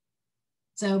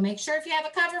 So make sure if you have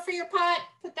a cover for your pot,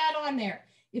 put that on there.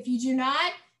 If you do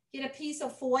not, get a piece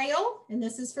of foil, and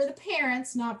this is for the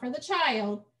parents, not for the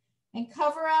child, and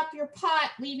cover up your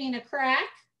pot, leaving a crack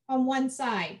on one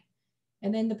side.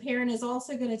 And then the parent is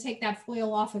also going to take that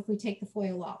foil off if we take the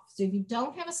foil off. So if you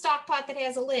don't have a stock pot that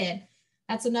has a lid,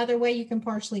 that's another way you can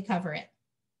partially cover it.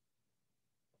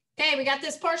 Okay, we got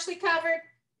this partially covered.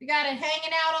 We got it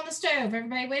hanging out on the stove.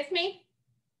 Everybody with me?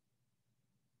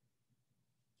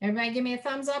 Everybody give me a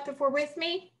thumbs up if we're with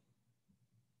me.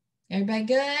 Everybody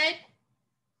good?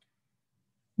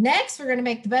 Next, we're going to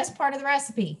make the best part of the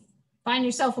recipe. Find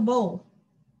yourself a bowl,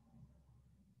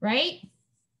 right?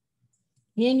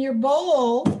 In your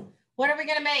bowl, what are we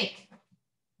going to make?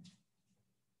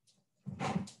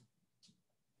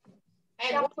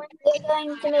 Hey, We're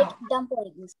going to make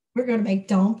dumplings. we're going to make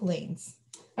dumplings.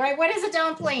 All right, what is a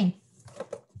dumpling?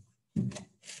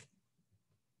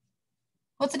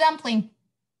 What's a dumpling?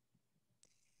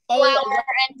 Flour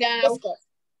and dough. Biscuit.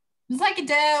 It's like a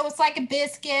dough. It's like a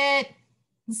biscuit.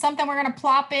 It's something we're going to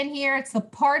plop in here. It's the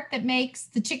part that makes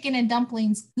the chicken and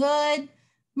dumplings good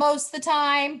most of the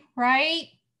time, right?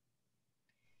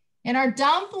 And our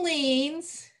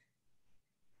dumplings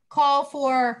call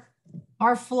for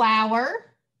our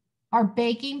flour, our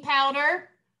baking powder,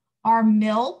 our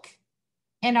milk,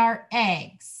 and our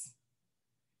eggs.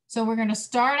 So we're going to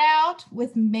start out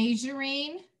with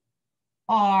measuring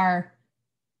our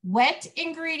wet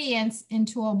ingredients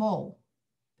into a bowl,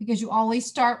 because you always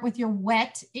start with your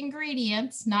wet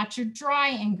ingredients, not your dry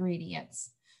ingredients.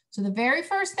 So the very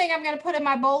first thing I'm going to put in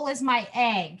my bowl is my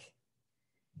egg.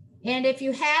 And if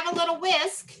you have a little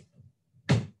whisk,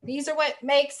 these are what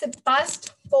makes it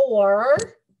best for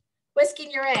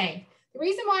whisking your egg. The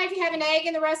reason why if you have an egg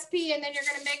in the recipe and then you're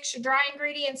going to mix your dry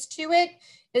ingredients to it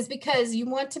is because you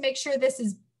want to make sure this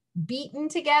is beaten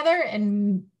together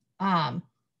and I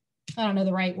don't know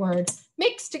the right word,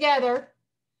 mixed together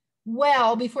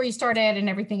well before you start adding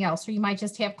everything else, or you might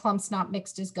just have clumps not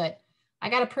mixed as good. I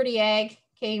got a pretty egg,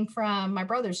 came from my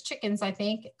brother's chickens, I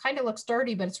think. It kind of looks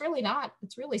dirty, but it's really not.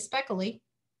 It's really speckly,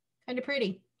 kind of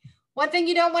pretty. One thing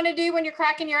you don't want to do when you're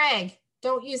cracking your egg,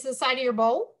 don't use the side of your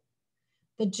bowl.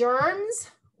 The germs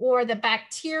or the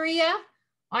bacteria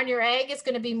on your egg is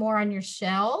going to be more on your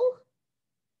shell.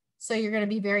 So you're going to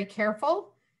be very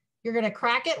careful. You're going to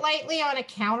crack it lightly on a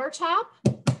countertop.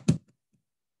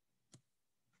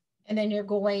 And then you're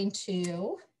going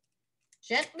to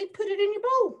gently put it in your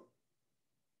bowl.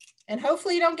 And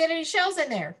hopefully you don't get any shells in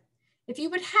there. If you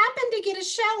would happen to get a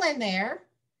shell in there,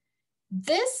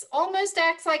 this almost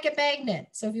acts like a magnet.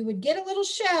 So if you would get a little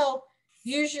shell,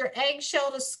 use your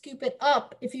eggshell to scoop it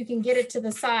up if you can get it to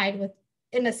the side with,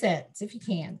 in a sense, if you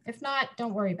can. If not,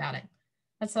 don't worry about it.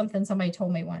 That's something somebody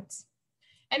told me once.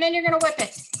 And then you're going to whip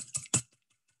it.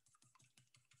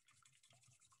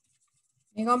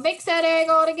 You're going to mix that egg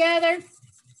all together.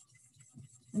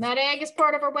 And that egg is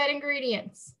part of our wet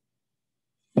ingredients.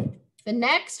 The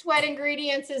next wet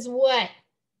ingredients is what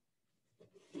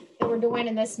that we're doing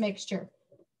in this mixture.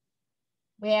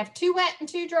 We have 2 wet and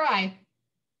 2 dry.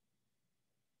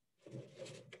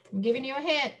 I'm giving you a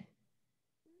hint.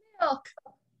 Milk.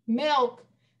 Milk.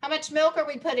 How much milk are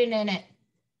we putting in it?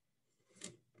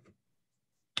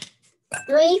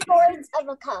 3/4 of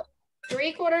a cup.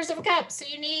 3/4 of a cup. So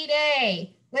you need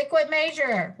a liquid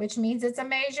measure, which means it's a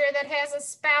measure that has a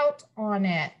spout on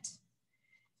it.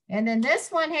 And then this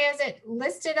one has it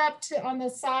listed up to on the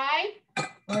side,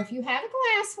 or if you have a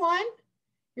glass one,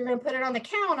 you're going to put it on the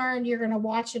counter and you're going to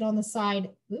watch it on the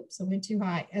side. Oops, I went too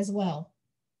high as well.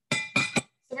 So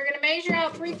we're going to measure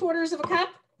out 3/4 of a cup.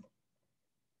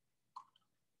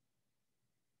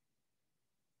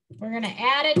 We're going to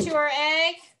add it to our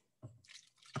egg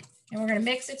and we're going to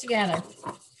mix it together.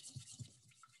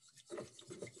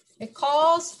 It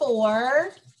calls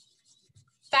for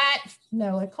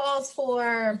it calls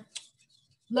for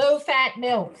low fat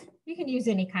milk. You can use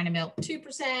any kind of milk,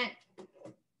 2%.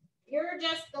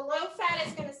 The low fat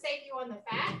is going to save you on the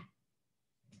fat.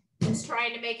 Just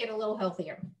trying to make it a little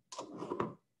healthier.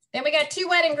 Then we got 2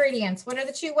 wet ingredients. What are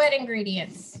the 2 wet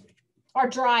ingredients? Or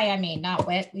dry, I mean, not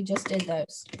wet. We just did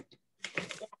those.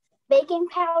 Baking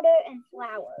powder and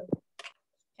flour.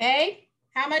 Okay.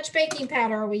 How much baking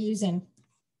powder are we using?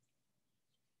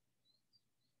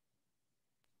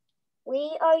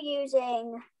 We are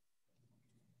using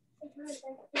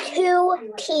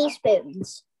 2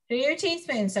 teaspoons. 2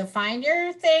 teaspoons. So find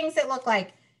your things that look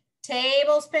like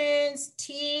tablespoons,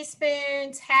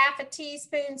 teaspoons, half a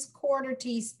teaspoons, 1/4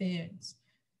 teaspoons.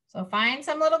 So find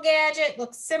some little gadget,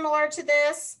 looks similar to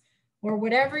this or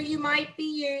whatever you might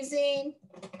be using.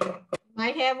 You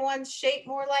might have one shaped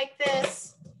more like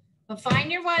this, but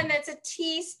find your one that's a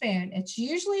teaspoon. It's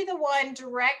usually the one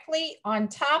directly on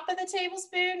top of the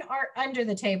tablespoon or under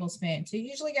the tablespoon. So it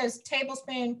usually goes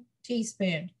tablespoon,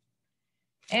 teaspoon.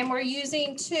 And we're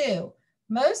using 2.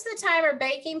 Most of the time our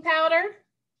baking powder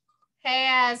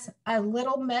has a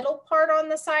little metal part on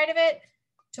the side of it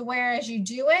to where as you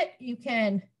do it, you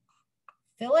can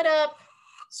fill it up,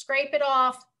 scrape it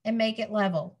off, and make it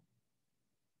level.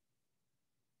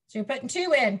 So you're putting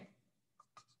 2 in.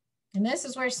 And this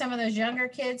is where some of those younger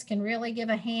kids can really give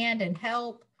a hand and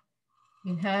help.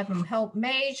 You can have them help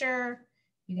measure.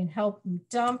 You can help them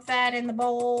dump that in the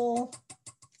bowl.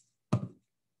 And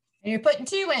you're putting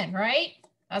 2 in, right?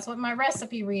 That's what my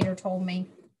recipe reader told me.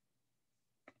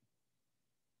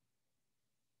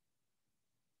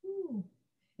 Ooh.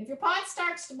 If your pot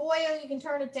starts to boil, you can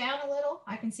turn it down a little.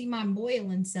 I can see mine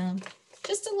boiling some.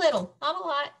 Just a little, not a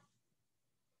lot.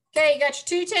 Okay, you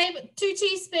got your 2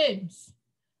 teaspoons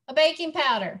of baking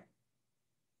powder.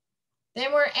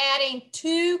 Then we're adding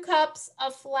 2 cups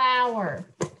of flour.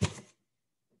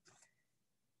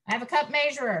 I have a cup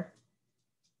measurer.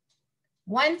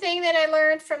 One thing that I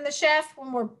learned from the chef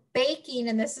when we're baking,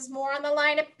 and this is more on the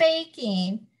line of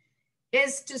baking,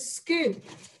 is to scoop.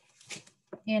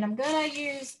 And I'm gonna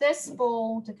use this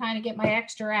bowl to kind of get my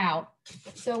extra out.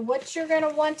 So what you're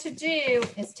gonna want to do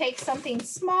is take something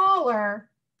smaller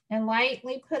and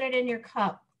lightly put it in your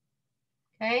cup,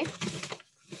 okay?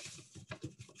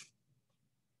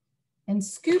 And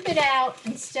scoop it out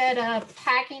instead of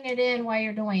packing it in while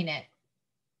you're doing it.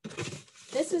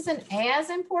 This isn't as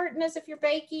important as if you're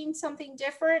baking something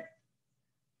different,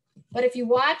 but if you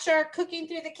watch our cooking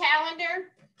through the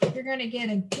calendar, you're gonna get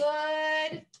a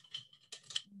good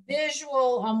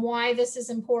visual on why this is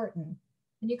important.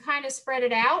 And you kind of spread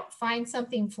it out, find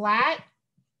something flat,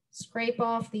 scrape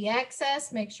off the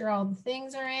excess, make sure all the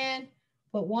things are in,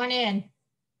 put 1 in.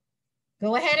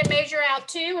 Go ahead and measure out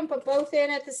 2 and put both in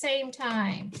at the same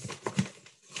time.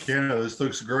 Kenna, this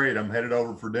looks great. I'm headed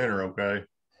over for dinner, okay?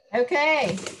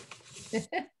 Okay.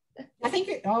 I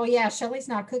think oh yeah, Shelly's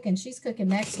not cooking. She's cooking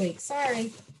next week.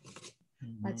 Sorry.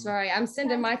 That's right. I'm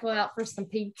sending Michael out for some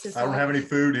pizzas. I don't have any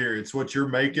food here. It's what you're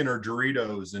making or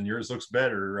Doritos, and yours looks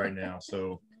better right now.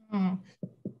 So I'm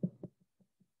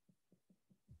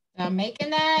making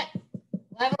that,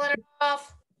 leveling it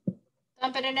off,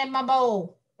 dumping it in my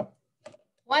bowl.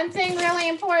 One thing really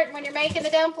important when you're making the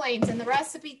dumplings, and the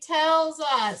recipe tells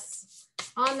us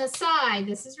on the side,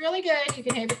 this is really good. You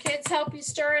can have your kids help you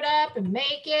stir it up and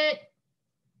make it,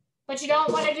 but you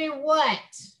don't want to do what?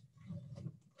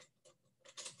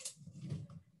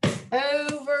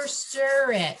 Over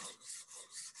stir it.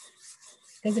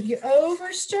 Because if you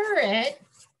over stir it,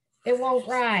 it won't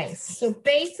rise. So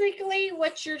basically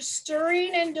what you're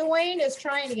stirring and doing is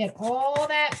trying to get all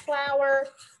that flour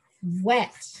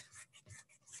wet.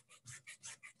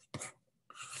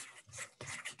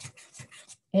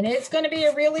 And it's going to be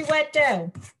a really wet dough.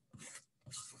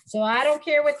 So I don't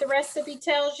care what the recipe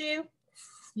tells you.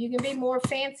 You can be more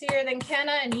fancier than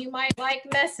Kenna and you might like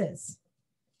messes.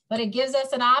 But it gives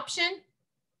us an option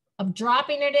of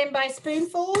dropping it in by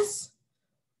spoonfuls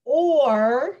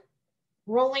or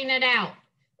rolling it out.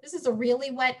 This is a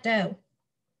really wet dough,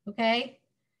 okay?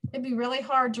 It'd be really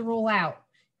hard to roll out.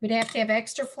 We'd have to have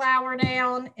extra flour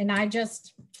down, and I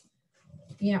just,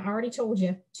 I already told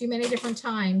you too many different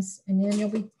times, and then you'll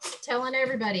be telling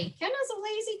everybody, Kenna's a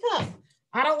lazy cook.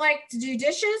 I don't like to do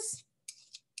dishes.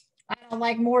 I don't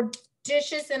like more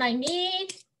dishes than I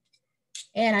need.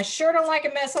 And I sure don't like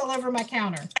a mess all over my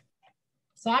counter.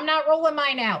 So I'm not rolling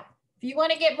mine out. If you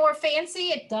want to get more fancy,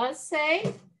 it does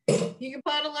say you can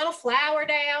put a little flour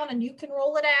down and you can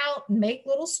roll it out and make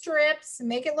little strips and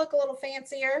make it look a little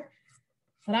fancier.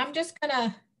 But I'm just going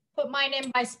to put mine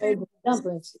in by spoon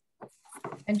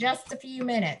in just a few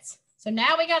minutes. So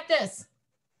now we got this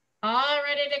all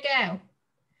ready to go.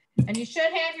 And you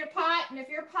should have your pot. And if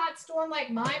your pot's doing like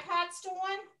my pot's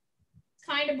doing, it's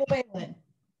kind of boiling.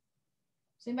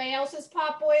 Is anybody else's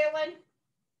pot boiling?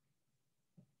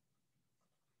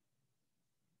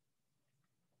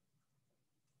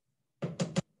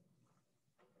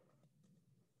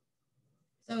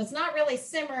 So it's not really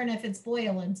simmering if it's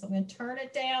boiling. So I'm going to turn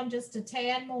it down just a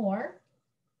tad more.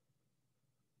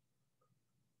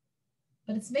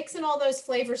 But it's mixing all those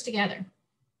flavors together.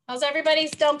 How's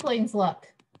everybody's dumplings look?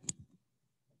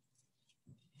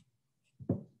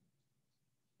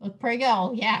 Look pretty good.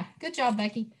 Oh, yeah. Good job,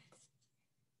 Becky.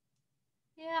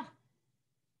 Yeah.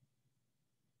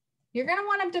 You're going to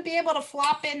want them to be able to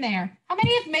flop in there. How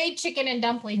many have made chicken and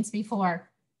dumplings before?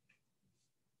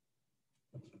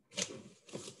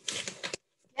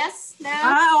 Yes? No?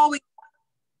 I always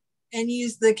and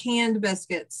use the canned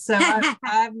biscuits. So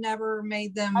I've never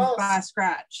made them by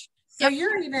scratch. So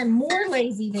you're even more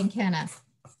lazy than Kenneth.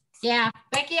 Yeah.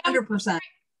 Becky, 100%.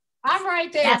 I'm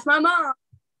right there. That's my mom.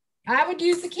 I would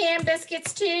use the canned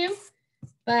biscuits too.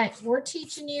 but we're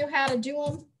teaching you how to do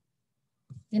them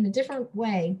in a different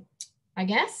way, I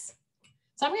guess.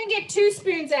 So I'm gonna get 2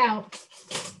 spoons out.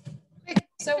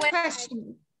 So when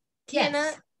Question,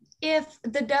 Kenna, if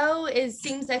the dough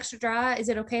seems extra dry, is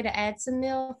it okay to add some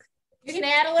milk? You can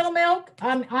add a little milk.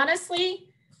 Honestly,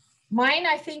 mine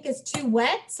I think is too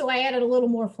wet, so I added a little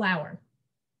more flour.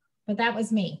 But that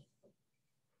was me.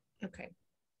 Okay.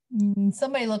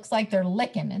 Somebody looks like they're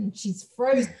licking and she's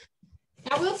frozen.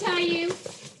 I will tell you,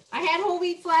 I had whole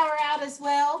wheat flour out as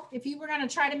well. If you were going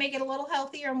to try to make it a little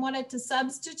healthier and wanted to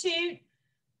substitute,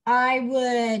 I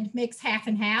would mix half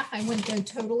and half. I wouldn't go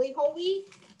totally whole wheat,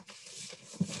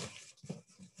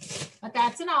 but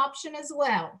that's an option as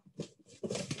well.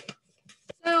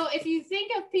 So if you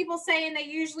think of people saying they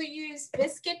usually use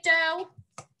biscuit dough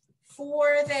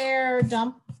for their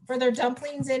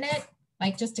dumplings in it,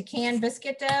 like just a canned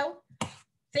biscuit dough,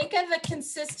 think of the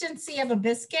consistency of a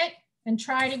biscuit and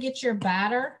try to get your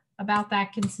batter about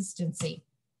that consistency.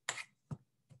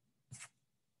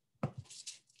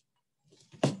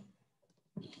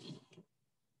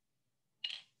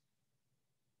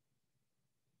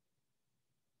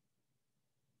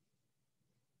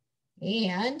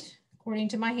 And according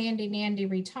to my handy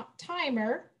dandy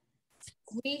timer,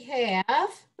 we have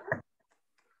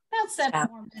about 7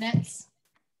 more minutes.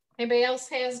 Anybody else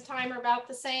has a timer about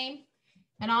the same?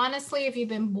 And honestly, if you've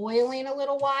been boiling a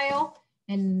little while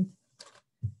and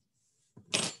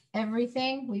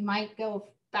everything, we might go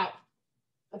about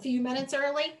a few minutes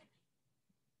early.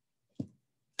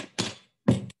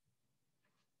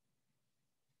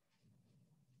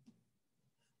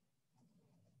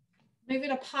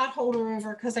 Moving a pot holder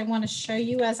over because I want to show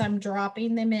you as I'm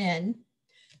dropping them in.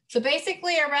 So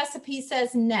basically our recipe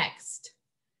says next,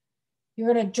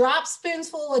 you're going to drop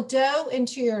spoonsful of dough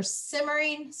into your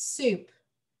simmering soup.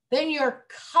 Then you're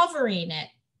covering it,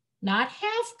 not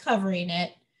half covering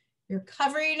it. You're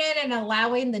covering it and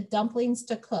allowing the dumplings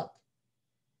to cook.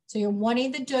 So you're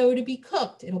wanting the dough to be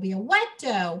cooked. It'll be a wet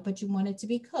dough, but you want it to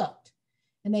be cooked.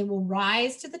 And they will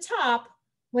rise to the top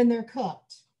when they're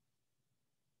cooked.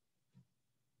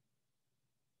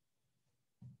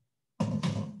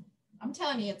 I'm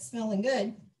telling you, it's smelling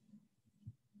good.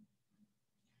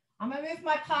 I'm gonna move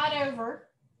my pot over,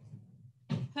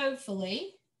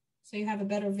 hopefully, so you have a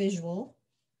better visual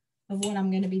of what I'm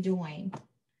gonna be doing.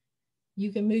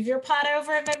 You can move your pot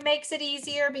over if it makes it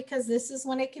easier, because this is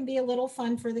when it can be a little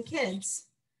fun for the kids.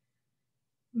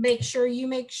 Make sure you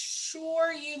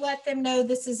let them know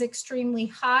this is extremely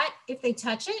hot if they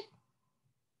touch it.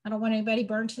 I don't want anybody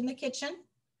burnt in the kitchen,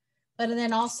 but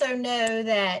then also know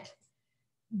that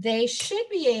they should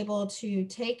be able to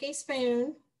take a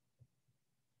spoon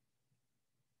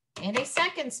and a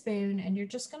second spoon, and you're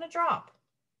just going to drop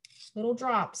little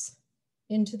drops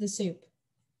into the soup.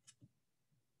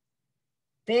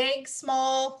 Big,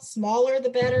 small, smaller the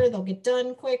better. They'll get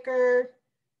done quicker.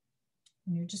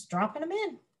 And you're just dropping them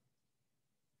in.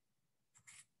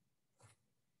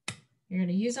 You're going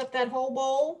to use up that whole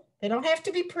bowl. They don't have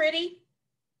to be pretty.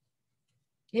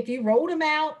 If you rolled them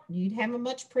out, you'd have a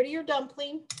much prettier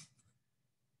dumpling.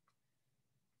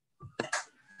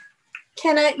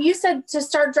 Kenna, you said to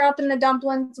start dropping the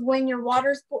dumplings when your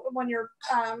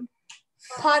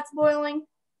pot's boiling.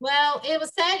 Well, it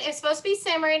was said it's supposed to be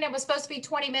simmering. It was supposed to be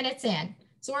 20 minutes in.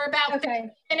 So we're about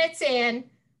 50 minutes in.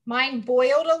 Mine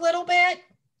boiled a little bit,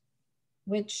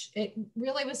 which it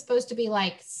really was supposed to be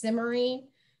like simmering.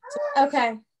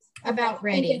 So about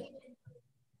ready.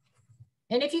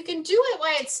 And if you can do it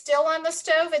while it's still on the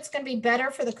stove, it's going to be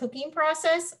better for the cooking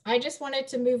process. I just wanted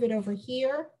to move it over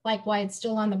here, like while it's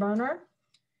still on the burner,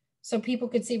 so people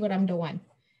could see what I'm doing.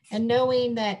 And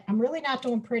knowing that I'm really not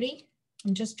doing pretty,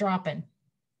 I'm just dropping.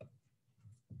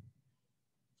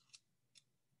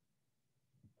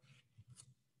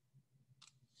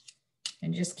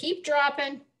 And just keep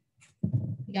dropping.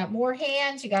 You got more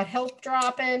hands, you got help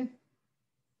dropping.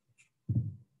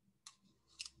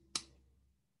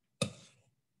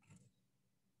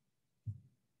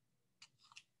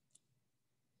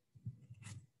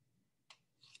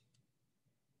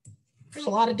 There's a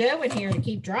lot of dough in here to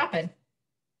keep dropping.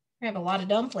 I have a lot of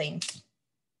dumplings.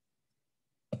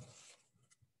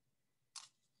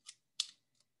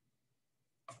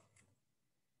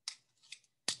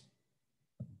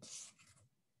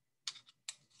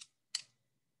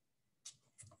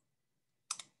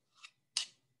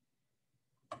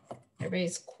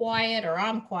 Everybody's quiet, or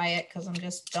I'm quiet because I'm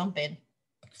just dumping.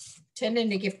 Tending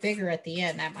to get bigger at the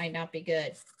end. That might not be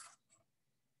good.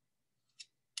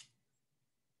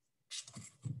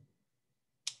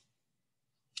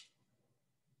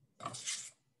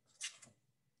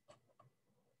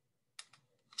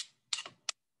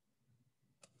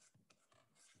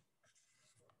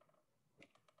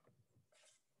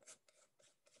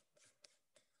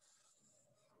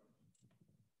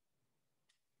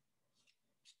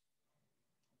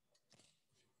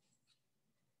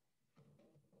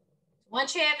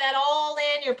 Once you have that all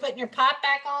in, you're putting your pot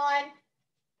back on.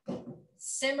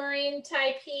 Simmering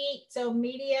type heat, so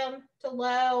medium to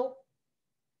low.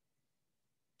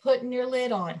 Putting your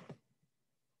lid on.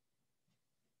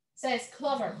 Says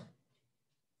cover.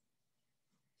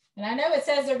 And I know it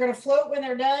says they're going to float when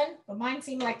they're done, but mine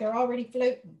seem like they're already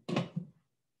floating.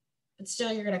 But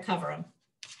still, you're going to cover them.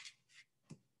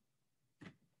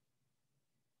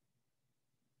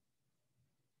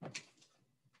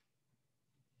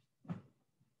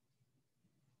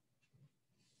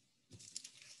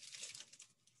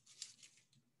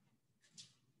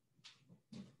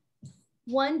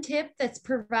 One tip that's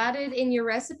provided in your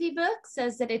recipe book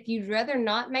says that if you'd rather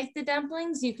not make the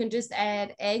dumplings, you can just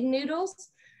add egg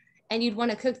noodles, and you'd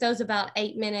want to cook those about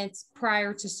 8 minutes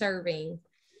prior to serving.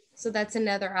 So that's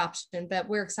another option, but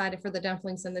we're excited for the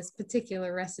dumplings in this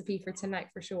particular recipe for tonight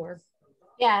for sure.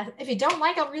 Yeah, if you don't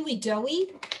like a really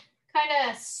doughy kind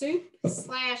of soup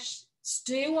slash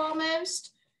stew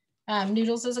almost,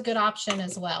 noodles is a good option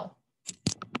as well.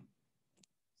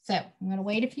 So I'm going to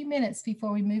wait a few minutes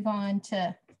before we move on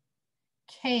to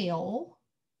kale.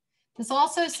 This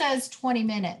also says 20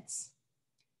 minutes.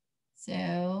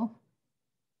 So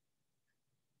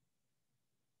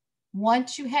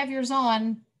once you have yours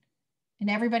on and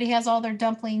everybody has all their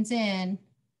dumplings in,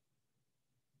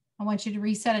 I want you to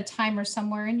reset a timer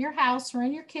somewhere in your house or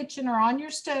in your kitchen or on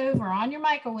your stove or on your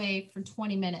microwave for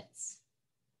 20 minutes.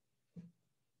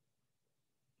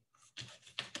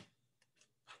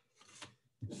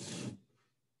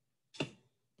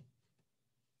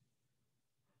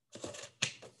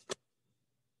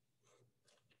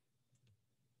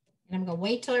 And I'm going to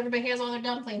wait till everybody has all their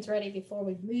dumplings ready before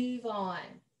we move on.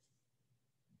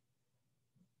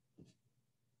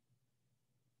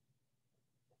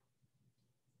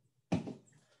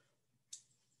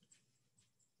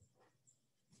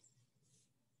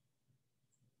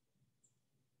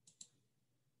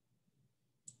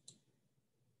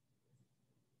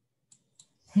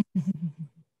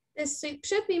 This soup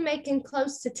should be making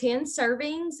close to 10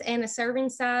 servings, and a serving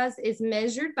size is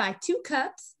measured by 2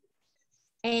 cups.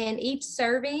 And each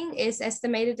serving is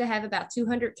estimated to have about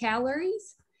 200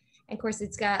 calories. And of course,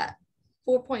 it's got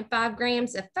 4.5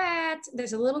 grams of fat.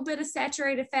 There's a little bit of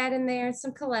saturated fat in there,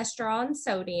 some cholesterol and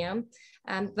sodium.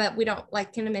 But we don't,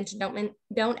 like Kenna mentioned,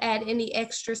 don't add any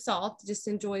extra salt. Just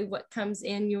enjoy what comes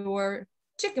in your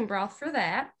chicken broth for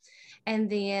that. And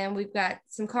then we've got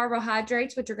some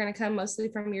carbohydrates, which are going to come mostly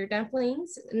from your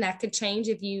dumplings. And that could change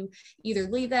if you either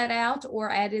leave that out or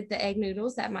added the egg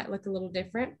noodles. That might look a little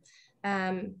different.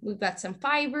 We've got some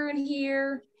fiber in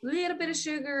here, a little bit of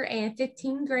sugar, and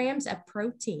 15 grams of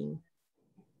protein.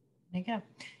 There you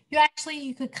go.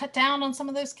 You could cut down on some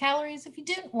of those calories if you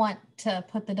didn't want to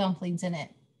put the dumplings in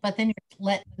it, but then you're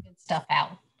letting the good stuff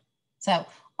out. So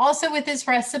also with this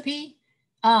recipe,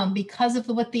 because of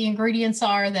what the ingredients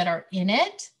are that are in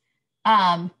it,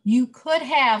 you could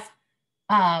have,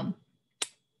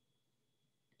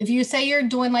 if you say you're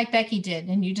doing like Becky did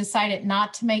and you decided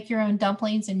not to make your own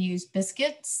dumplings and use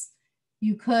biscuits,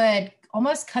 you could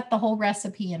almost cut the whole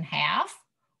recipe in half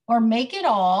or make it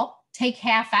all, take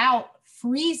half out,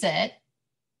 freeze it,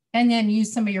 and then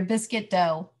use some of your biscuit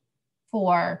dough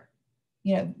for,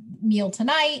 meal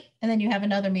tonight. And then you have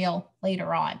another meal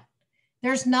later on.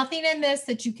 There's nothing in this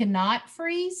that you cannot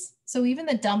freeze. So even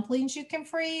the dumplings you can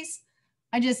freeze.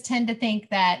 I just tend to think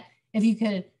that if you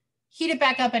could heat it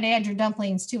back up and add your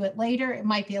dumplings to it later, it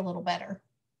might be a little better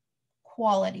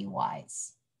quality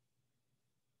wise.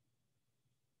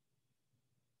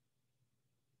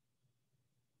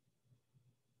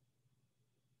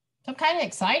 So I'm kind of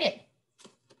excited.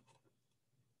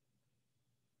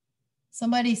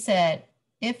 Somebody said,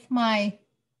 if my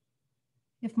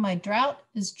dough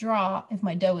is dry.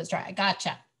 I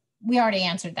gotcha. We already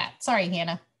answered that. Sorry,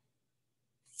 Hannah.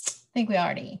 I think we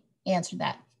already answered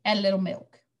that. Add a little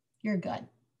milk. You're good.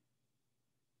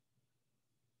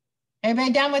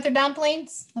 Everybody done with their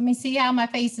dumplings? Let me see how my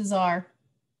faces are.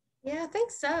 Yeah, I think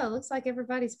so. Looks like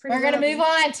everybody's pretty. We're going to move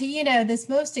on to, this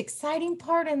most exciting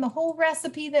part in the whole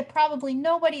recipe that probably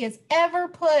nobody has ever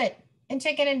put in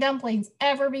chicken and dumplings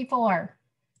ever before.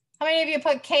 How many of you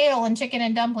put kale in chicken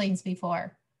and dumplings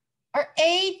before? Or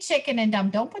ate chicken and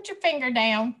dumplings? Don't put your finger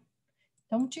down.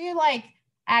 Don't you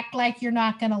act like you're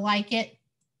not going to like it.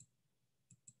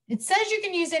 It says you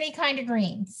can use any kind of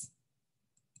greens.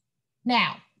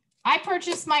 Now, I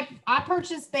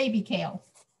purchased baby kale.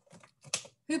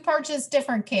 Who purchased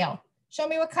different kale? Show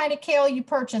me what kind of kale you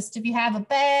purchased. If you have a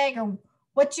bag or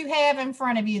what you have in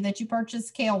front of you that you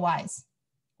purchased kale-wise.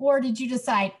 Or did you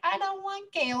decide, I don't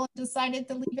want kale, and decided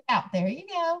to leave it out? There you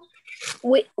go.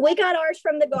 We got ours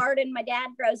from the garden. My dad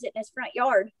grows it in his front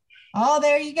yard. Oh,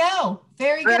 there you go.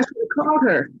 Very good. I called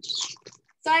her.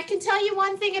 So I can tell you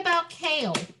one thing about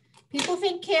kale. People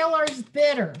think kale is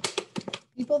bitter.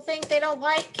 People think they don't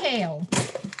like kale.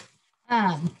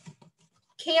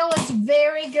 Kale is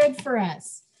very good for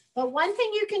us. But one thing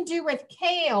you can do with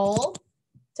kale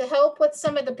to help with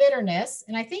some of the bitterness,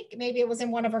 and I think maybe it was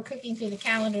in one of our cooking through the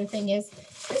calendar thing is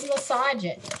massage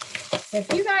it. So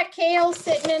if you got kale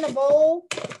sitting in a bowl,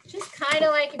 just kind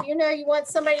of like if you know you want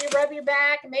somebody to rub your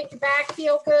back and make your back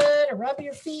feel good or rub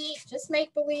your feet, just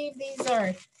make believe these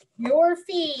are your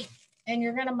feet and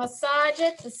you're going to massage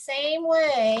it the same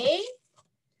way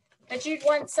that you'd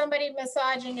want somebody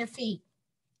massaging your feet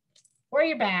or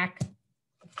your back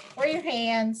or your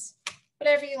hands,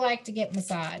 whatever you like to get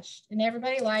massaged. And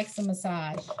everybody likes a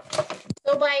massage.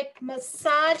 So by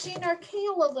massaging our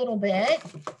kale a little bit,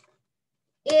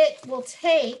 it will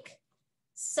take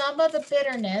some of the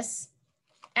bitterness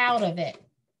out of it.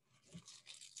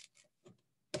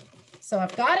 So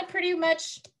I've got it pretty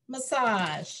much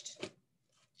massaged.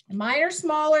 And mine are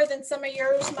smaller than some of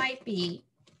yours might be.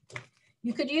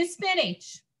 You could use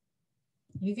spinach.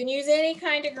 You can use any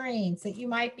kind of greens that you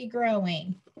might be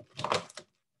growing.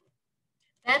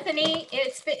 Bethany,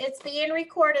 it's being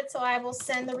recorded, so I will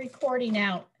send the recording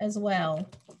out as well.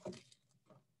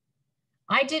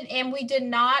 We did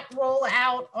not roll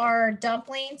out our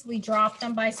dumplings. We dropped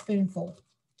them by spoonful.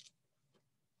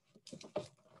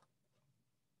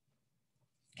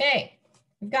 Okay,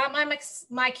 we've got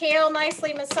my kale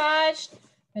nicely massaged.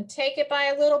 And take it by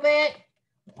a little bit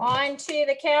onto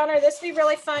the counter. This would be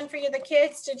really fun for you, the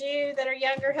kids to do that are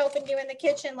younger, helping you in the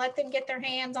kitchen. Let them get their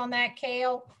hands on that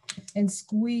kale and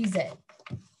squeeze it.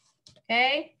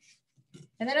 Okay.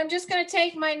 And then I'm just going to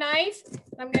take my knife.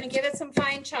 I'm going to give it some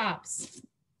fine chops.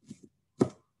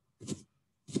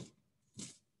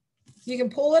 You can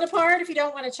pull it apart if you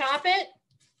don't want to chop it,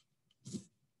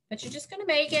 but you're just going to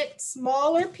make it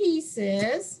smaller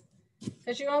pieces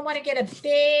because you don't want to get a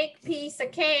big piece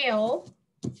of kale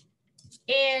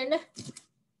in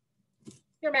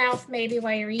your mouth maybe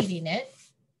while you're eating it.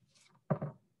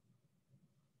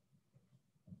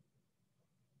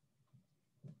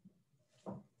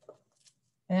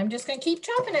 And I'm just going to keep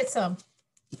chopping it some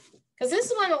because this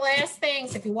is one of the last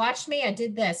things. If you watched me, I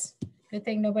did this. Good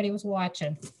thing nobody was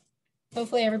watching.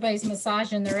 Hopefully everybody's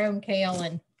massaging their own kale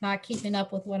and not keeping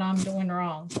up with what I'm doing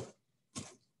wrong.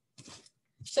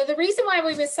 So the reason why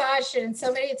we massaged it, and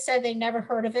somebody had said they never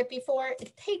heard of it before,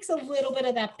 it takes a little bit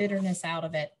of that bitterness out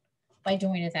of it by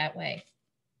doing it that way.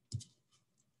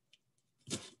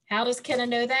 How does Kenna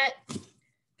know that?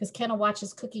 Because Kenna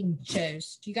watches cooking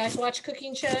shows. Do you guys watch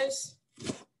cooking shows?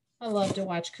 I love to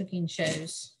watch cooking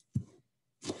shows.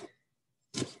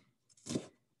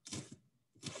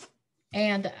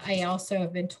 And I also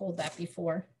have been told that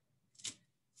before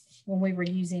when we were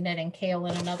using it in kale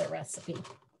in another recipe.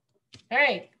 All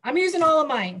right, I'm using all of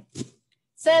mine. It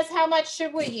says how much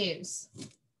should we use?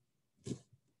 It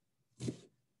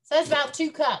says about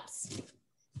 2 cups.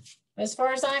 As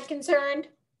far as I'm concerned,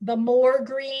 the more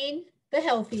green, the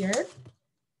healthier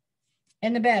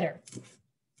and the better.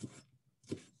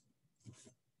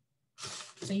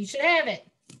 So you should have it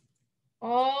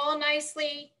all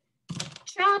nicely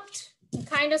chopped in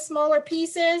kind of smaller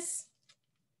pieces.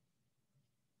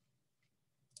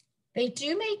 They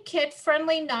do make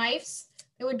kid-friendly knives.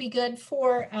 It would be good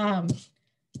for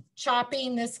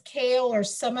chopping this kale or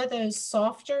some of those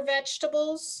softer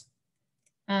vegetables.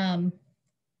 Might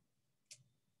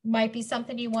be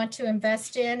something you want to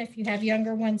invest in if you have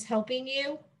younger ones helping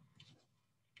you.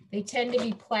 They tend to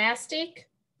be plastic.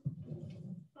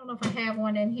 I don't know if I have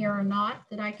one in here or not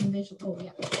that I can visualize. Oh,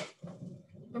 yeah.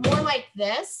 They're more like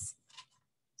this.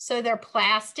 So they're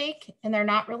plastic and they're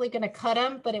not really going to cut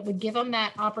them, but it would give them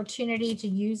that opportunity to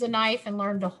use a knife and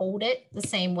learn to hold it the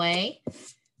same way.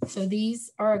 So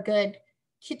these are a good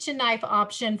kitchen knife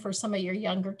option for some of your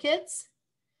younger kids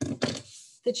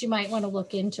that you might want to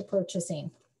look into purchasing.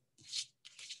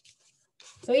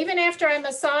 So even after I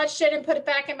massaged it and put it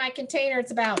back in my container,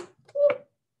 it's about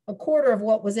a quarter of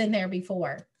what was in there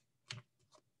before.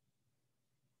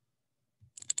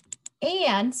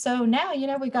 And so now, you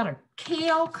know, we got our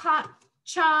kale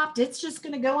chopped. It's just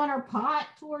going to go in our pot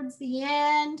towards the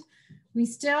end. We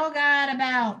still got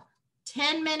about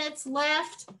 10 minutes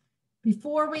left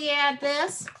before we add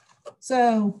this.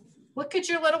 So what could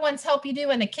your little ones help you do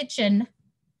in the kitchen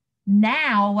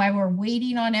now while we're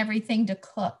waiting on everything to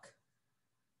cook?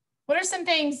 What are some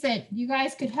things that you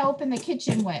guys could help in the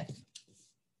kitchen with?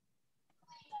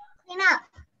 Clean up.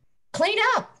 Clean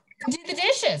up. Do the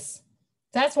dishes.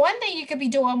 That's one thing you could be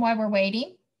doing while we're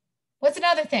waiting. What's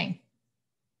another thing?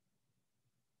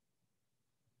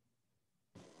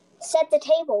 Set the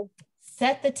table.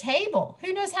 Set the table.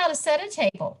 Who knows how to set a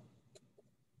table?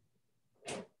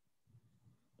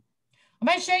 I'm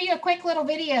going to show you a quick little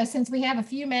video since we have a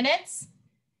few minutes.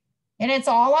 And it's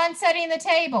all on setting the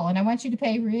table. And I want you to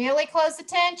pay really close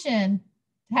attention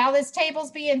to how this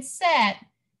table's being set.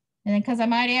 And then because I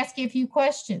might ask you a few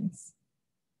questions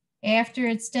after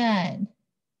it's done.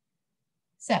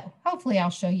 So hopefully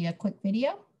I'll show you a quick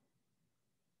video.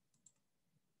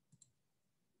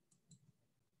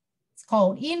 It's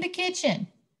called In the Kitchen.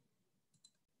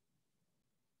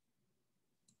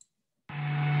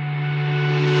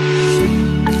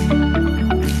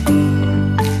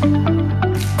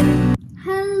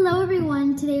 Hello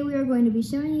everyone, today we are going to be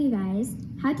showing you guys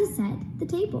how to set the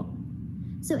table.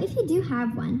 So if you do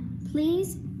have one,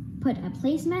 please put a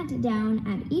placemat down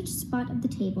at each spot of the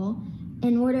table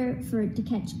in order for it to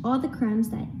catch all the crumbs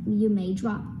that you may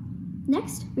drop.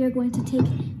 Next, we are going to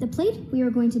take the plate we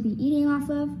are going to be eating off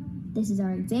of. This is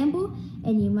our example,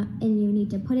 and you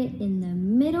need to put it in the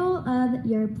middle of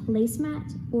your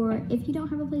placemat, or if you don't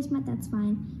have a placemat, that's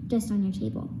fine, just on your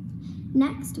table.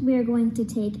 Next, we are going to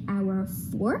take our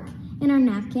fork and our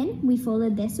napkin. We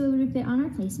folded this so it would fit on our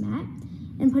placemat,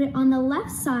 and put it on the left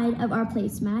side of our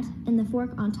placemat and the fork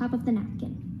on top of the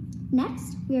napkin.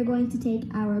 Next, we are going to take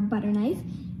our butter knife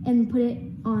and put it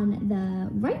on the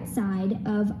right side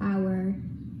of our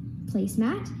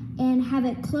placemat and have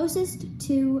it closest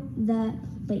to the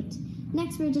plate.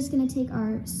 Next, we're just going to take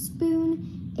our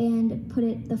spoon and put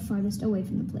it the farthest away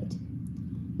from the plate.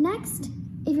 Next,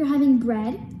 if you're having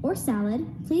bread or salad,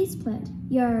 please put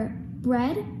your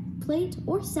bread plate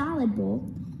or salad bowl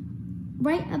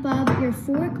right above your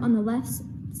fork on the left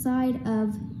side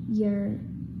of your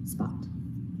spot.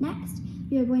 Next,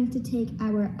 we are going to take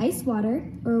our ice water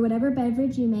or whatever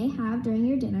beverage you may have during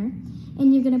your dinner,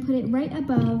 and you're going to put it right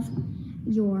above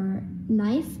your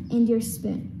knife and your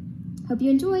spoon. Hope you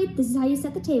enjoyed. This is how you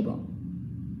set the table.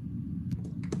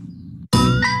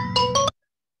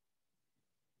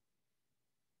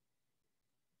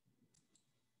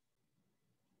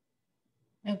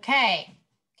 Okay,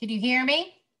 can you hear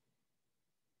me?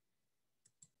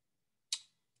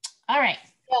 All right.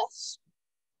 Yes.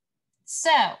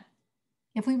 So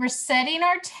if we were setting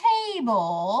our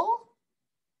table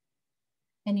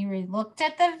and you looked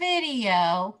at the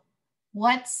video,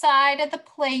 what side of the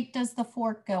plate does the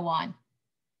fork go on?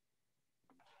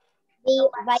 The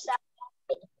right side.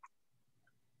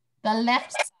 The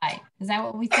left side. Is that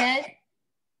what we said?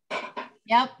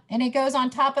 Yep. And it goes on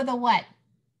top of the what?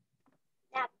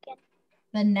 Napkin.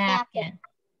 The napkin.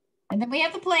 And then we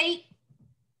have the plate.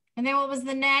 And then what was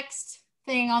the next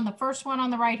thing on the first one on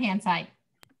the right-hand side?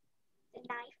 The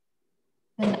knife.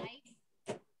 The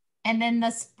knife. And then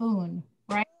the spoon,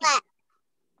 right?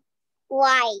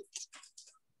 White.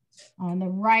 On the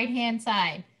right-hand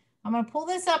side. I'm going to pull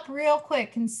this up real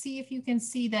quick and see if you can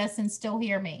see this and still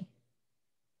hear me.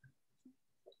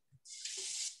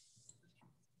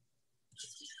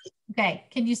 Okay,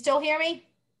 can you still hear me?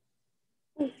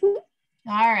 Mm-hmm.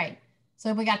 All right.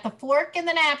 So we got the fork and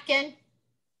the napkin.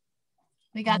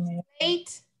 We got the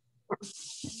plate,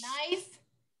 the knife,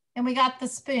 and we got the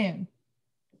spoon.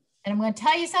 And I'm going to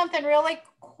tell you something really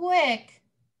quick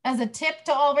as a tip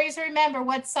to always remember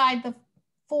what side the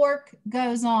fork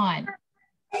goes on.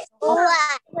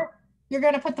 You're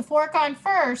going to put the fork on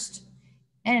first.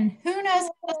 And who knows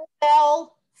how to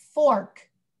spell fork?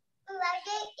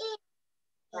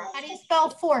 How do you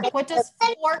spell fork? What does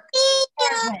fork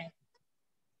start with?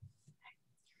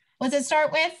 What's it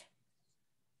start with?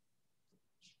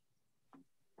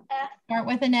 Start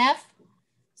with an F.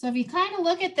 So if you kind of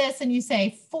look at this and you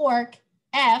say fork,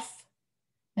 F,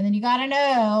 and then you got an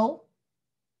O,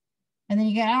 and then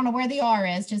you got, I don't know where the R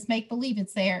is, just make believe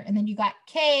it's there. And then you got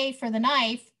K for the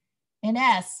knife and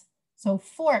S. So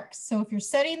forks. So if you're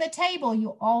setting the table,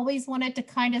 you always want it to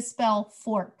kind of spell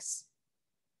forks.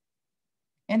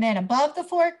 And then above the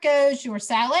fork goes your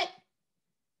salad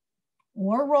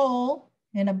or roll,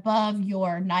 and above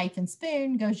your knife and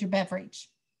spoon goes your beverage.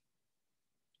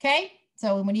 Okay,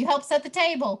 so when you help set the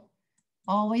table,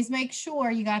 always make sure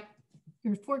you got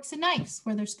your forks and knives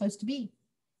where they're supposed to be.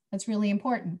 That's really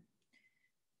important.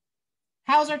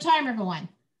 How's our timer going?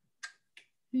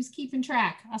 Who's keeping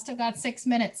track? I still got 6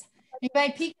 minutes.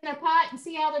 Anybody peek in their pot and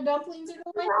see how the dumplings are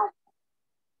going?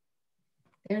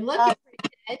 They're looking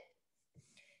pretty good.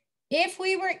 If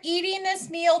we were eating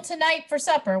this meal tonight for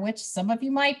supper, which some of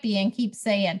you might be and keep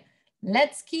saying,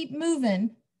 let's keep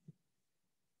moving.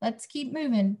 Let's keep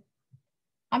moving.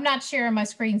 I'm not sharing my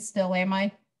screen still, am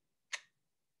I?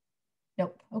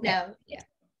 Nope. Okay. No, yeah.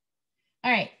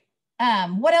 All right.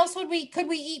 What else could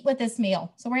we eat with this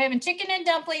meal? So we're having chicken and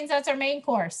dumplings. That's our main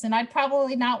course. And I'd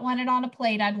probably not want it on a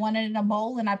plate. I'd want it in a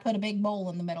bowl, and I put a big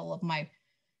bowl in the middle of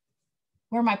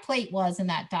where my plate was in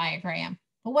that diagram.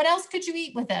 But what else could you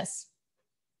eat with this?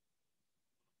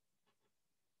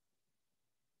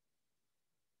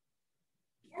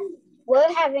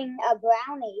 We're having a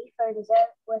brownie for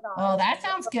dessert with all. Oh, that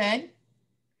sounds good.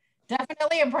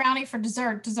 Definitely a brownie for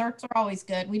dessert. Desserts are always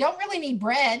good. We don't really need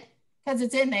bread because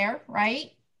it's in there,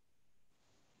 right?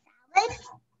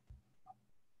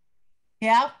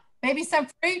 Yeah. Maybe some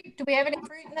fruit. Do we have any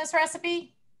fruit in this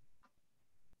recipe?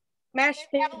 Mashed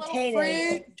have a little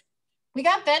fruit. We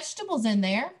got vegetables in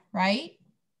there, right?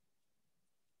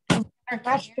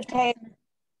 Mashed potatoes.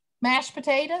 Mashed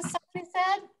potatoes, somebody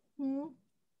said?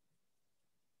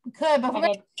 We could, but if we're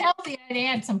going to be healthy, I'd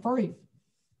add some fruit.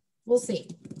 We'll see.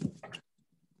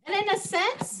 And in a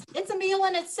sense, it's a meal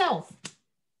in itself.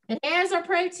 It has our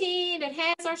protein, it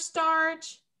has our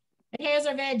starch, it has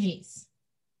our veggies.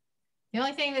 The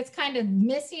only thing that's kind of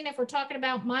missing if we're talking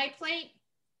about my plate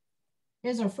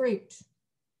is our fruit.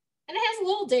 And it has a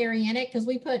little dairy in it because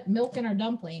we put milk in our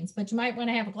dumplings, but you might want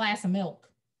to have a glass of milk.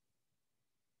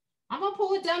 I'm going to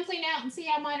pull a dumpling out and see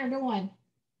how mine are doing.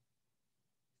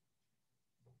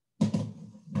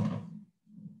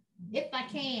 If I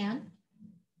can.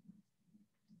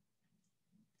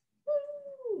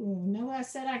 Ooh, no, I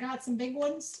said I got some big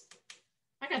ones.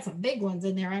 I got some big ones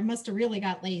in there. I must have really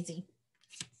got lazy.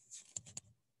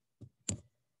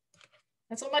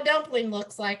 That's what my dumpling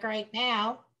looks like right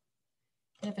now.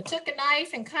 And if I took a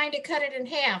knife and kind of cut it in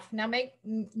half, now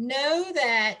know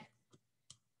that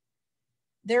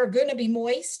they're going to be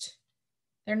moist.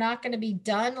 They're not going to be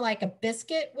done like a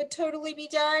biscuit would totally be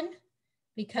done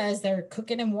because they're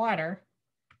cooking in water.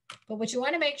 But what you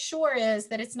want to make sure is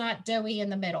that it's not doughy in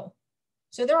the middle.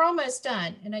 So they're almost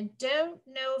done. And I don't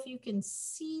know if you can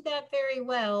see that very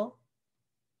well.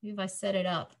 Maybe if I set it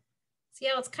up. See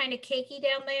how it's kind of cakey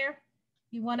down there?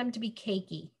 You want them to be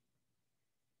cakey.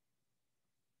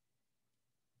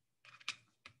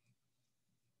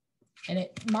 And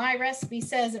my recipe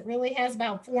says it really has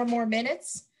about 4 more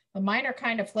minutes, but mine are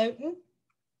kind of floating,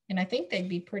 and I think they'd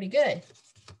be pretty good.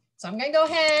 So I'm gonna go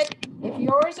ahead. If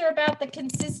yours are about the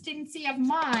consistency of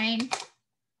mine,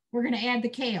 we're gonna add the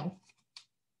kale.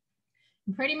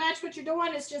 And pretty much what you're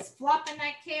doing is just flopping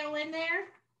that kale in there.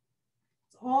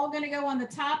 It's all gonna go on the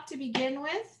top to begin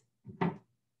with,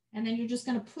 and then you're just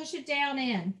gonna push it down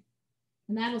in,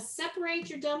 and that'll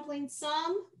separate your dumpling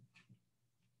some.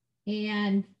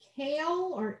 And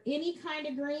kale or any kind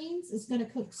of greens is going to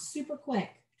cook super quick.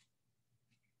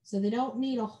 So they don't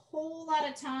need a whole lot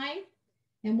of time.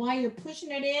 And while you're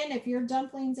pushing it in, if your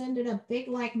dumplings ended up big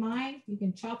like mine, you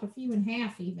can chop a few in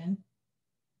half even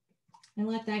and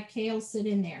let that kale sit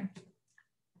in there.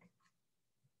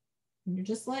 And you're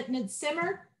just letting it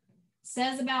simmer. It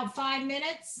says about 5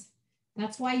 minutes.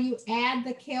 That's why you add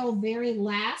the kale very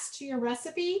last to your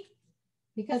recipe,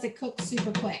 because it cooks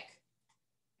super quick.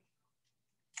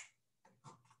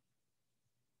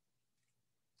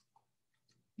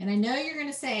 And I know you're going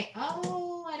to say,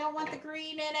 oh, I don't want the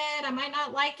green in it. I might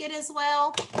not like it as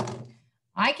well.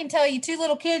 I can tell you 2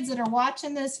 little kids that are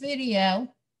watching this video,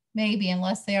 maybe,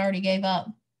 unless they already gave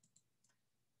up.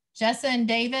 Jessa and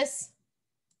Davis,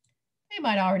 they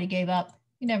might already gave up.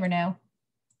 You never know.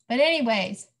 But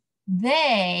anyways,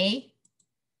 they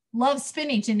love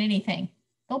spinach in anything.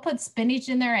 They'll put spinach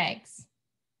in their eggs.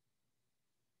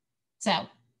 So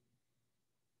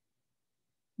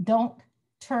don't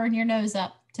turn your nose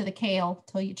up to the kale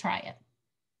till you try it.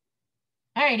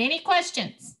 All right, any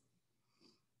questions?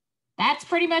 That's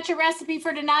pretty much a recipe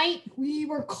for tonight. We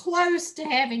were close to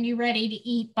having you ready to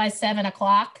eat by 7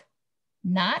 o'clock.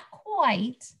 Not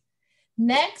quite.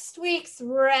 Next week's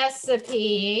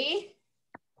recipe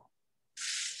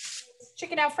is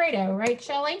chicken Alfredo, right,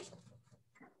 Shelly?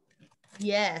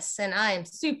 Yes, and I am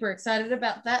super excited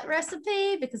about that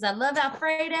recipe because I love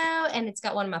Alfredo, and it's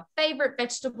got one of my favorite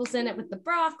vegetables in it with the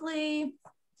broccoli.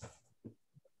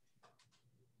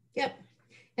 Yep.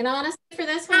 And honestly, for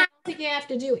this one, I don't think you have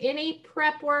to do any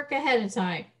prep work ahead of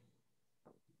time.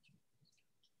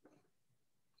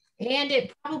 And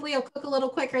it probably will cook a little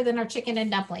quicker than our chicken and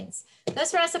dumplings.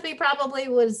 This recipe probably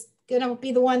was going to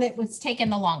be the one that was taking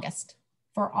the longest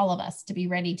for all of us to be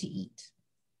ready to eat.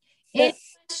 Any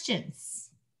questions?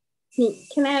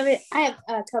 Can I have it? I have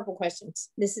a couple questions.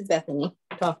 This is Bethany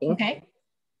talking. Okay.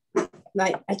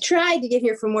 I tried to get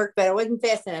here from work, but I wasn't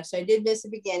fast enough. So I did miss the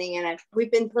beginning, and we've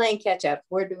been playing catch up.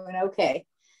 We're doing okay.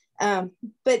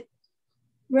 But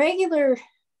regular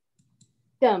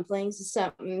dumplings is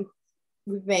something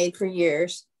we've made for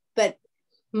years. But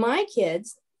my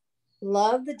kids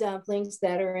love the dumplings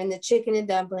that are in the chicken and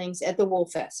dumplings at the Wool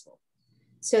Festival.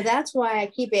 So that's why I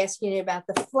keep asking you about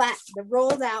the flat, the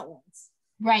rolled out ones.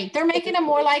 Right. They're making them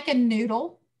more like a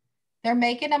noodle. They're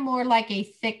making them more like a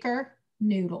thicker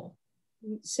noodle.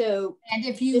 So, and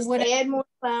if you would add more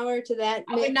flour to that,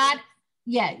 I would not.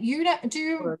 Yeah, you don't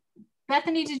do.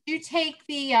 Bethany, did you take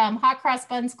the hot cross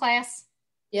buns class?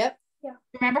 Yep. Yeah.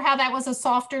 Remember how that was a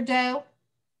softer dough?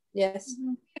 Yes.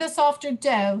 The softer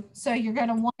dough. So you're going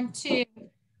to want to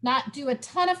not do a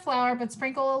ton of flour, but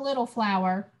sprinkle a little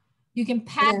flour. You can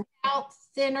pat it out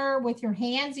thinner with your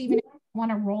hands, even if you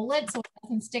want to roll it so it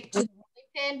doesn't stick to the rolling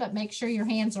pin, but make sure your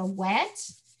hands are wet.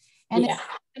 And then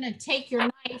you're going to take your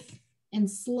knife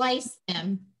and slice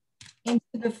them into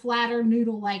the flatter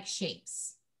noodle-like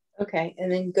shapes. Okay, and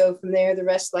then go from there, the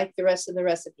rest of the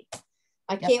recipe.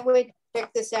 I can't wait to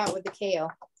check this out with the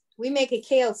kale. We make a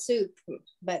kale soup,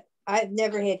 but I've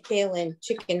never had kale in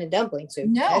chicken and dumpling soup.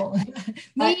 No,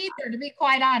 me either, to be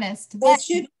quite honest. But it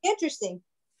should be interesting.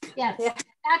 Yes. Yeah.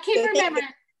 Now keep remembering,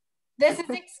 this is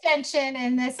extension,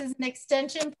 and this is an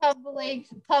extension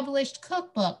published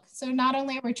cookbook. So not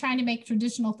only are we trying to make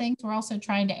traditional things, we're also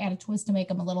trying to add a twist to make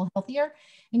them a little healthier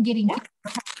and getting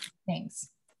things.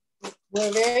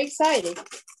 We're very excited.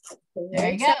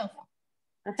 There you go.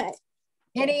 Okay.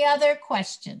 Any other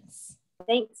questions?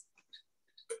 Thanks.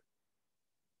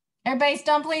 Everybody's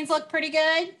dumplings look pretty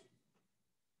good?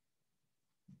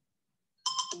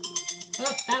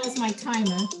 Oh, that was my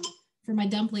timer for my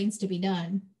dumplings to be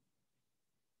done.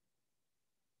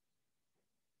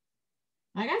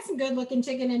 I got some good looking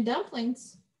chicken and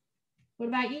dumplings. What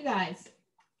about you guys?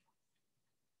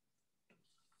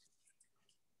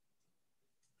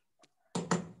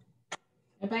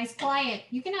 Everybody's quiet.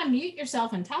 You can unmute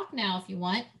yourself and talk now if you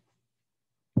want.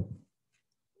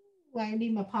 Well, I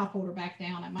need my pot holder back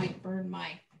down. I might burn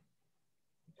my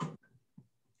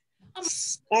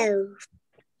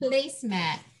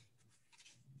placemat.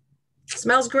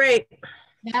 Smells great.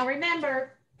 Now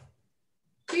remember,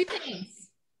 2 things.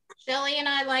 Shelly and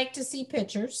I like to see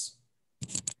pictures.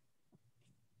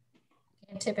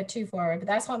 Can't tip it too forward, but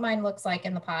that's what mine looks like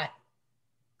in the pot.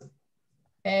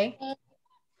 Okay.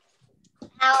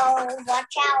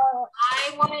 Watch out.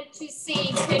 I wanted to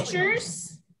see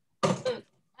pictures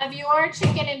of your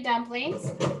chicken and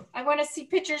dumplings. I want to see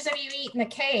pictures of you eating the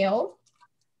kale.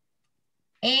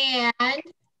 And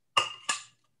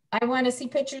I want to see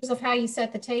pictures of how you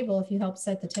set the table if you help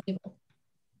set the table.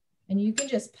 And you can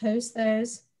just post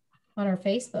those on our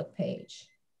Facebook page.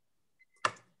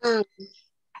 So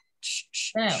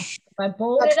if I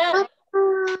bowl it up,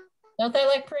 don't they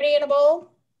look pretty in a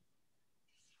bowl?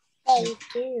 They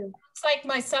do. It's like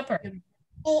my supper.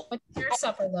 What does your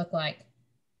supper look like?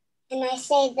 And I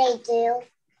say they do,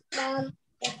 Mom.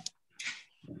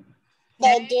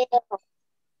 They do.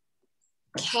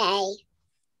 Okay.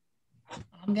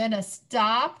 I'm going to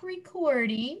stop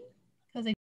recording.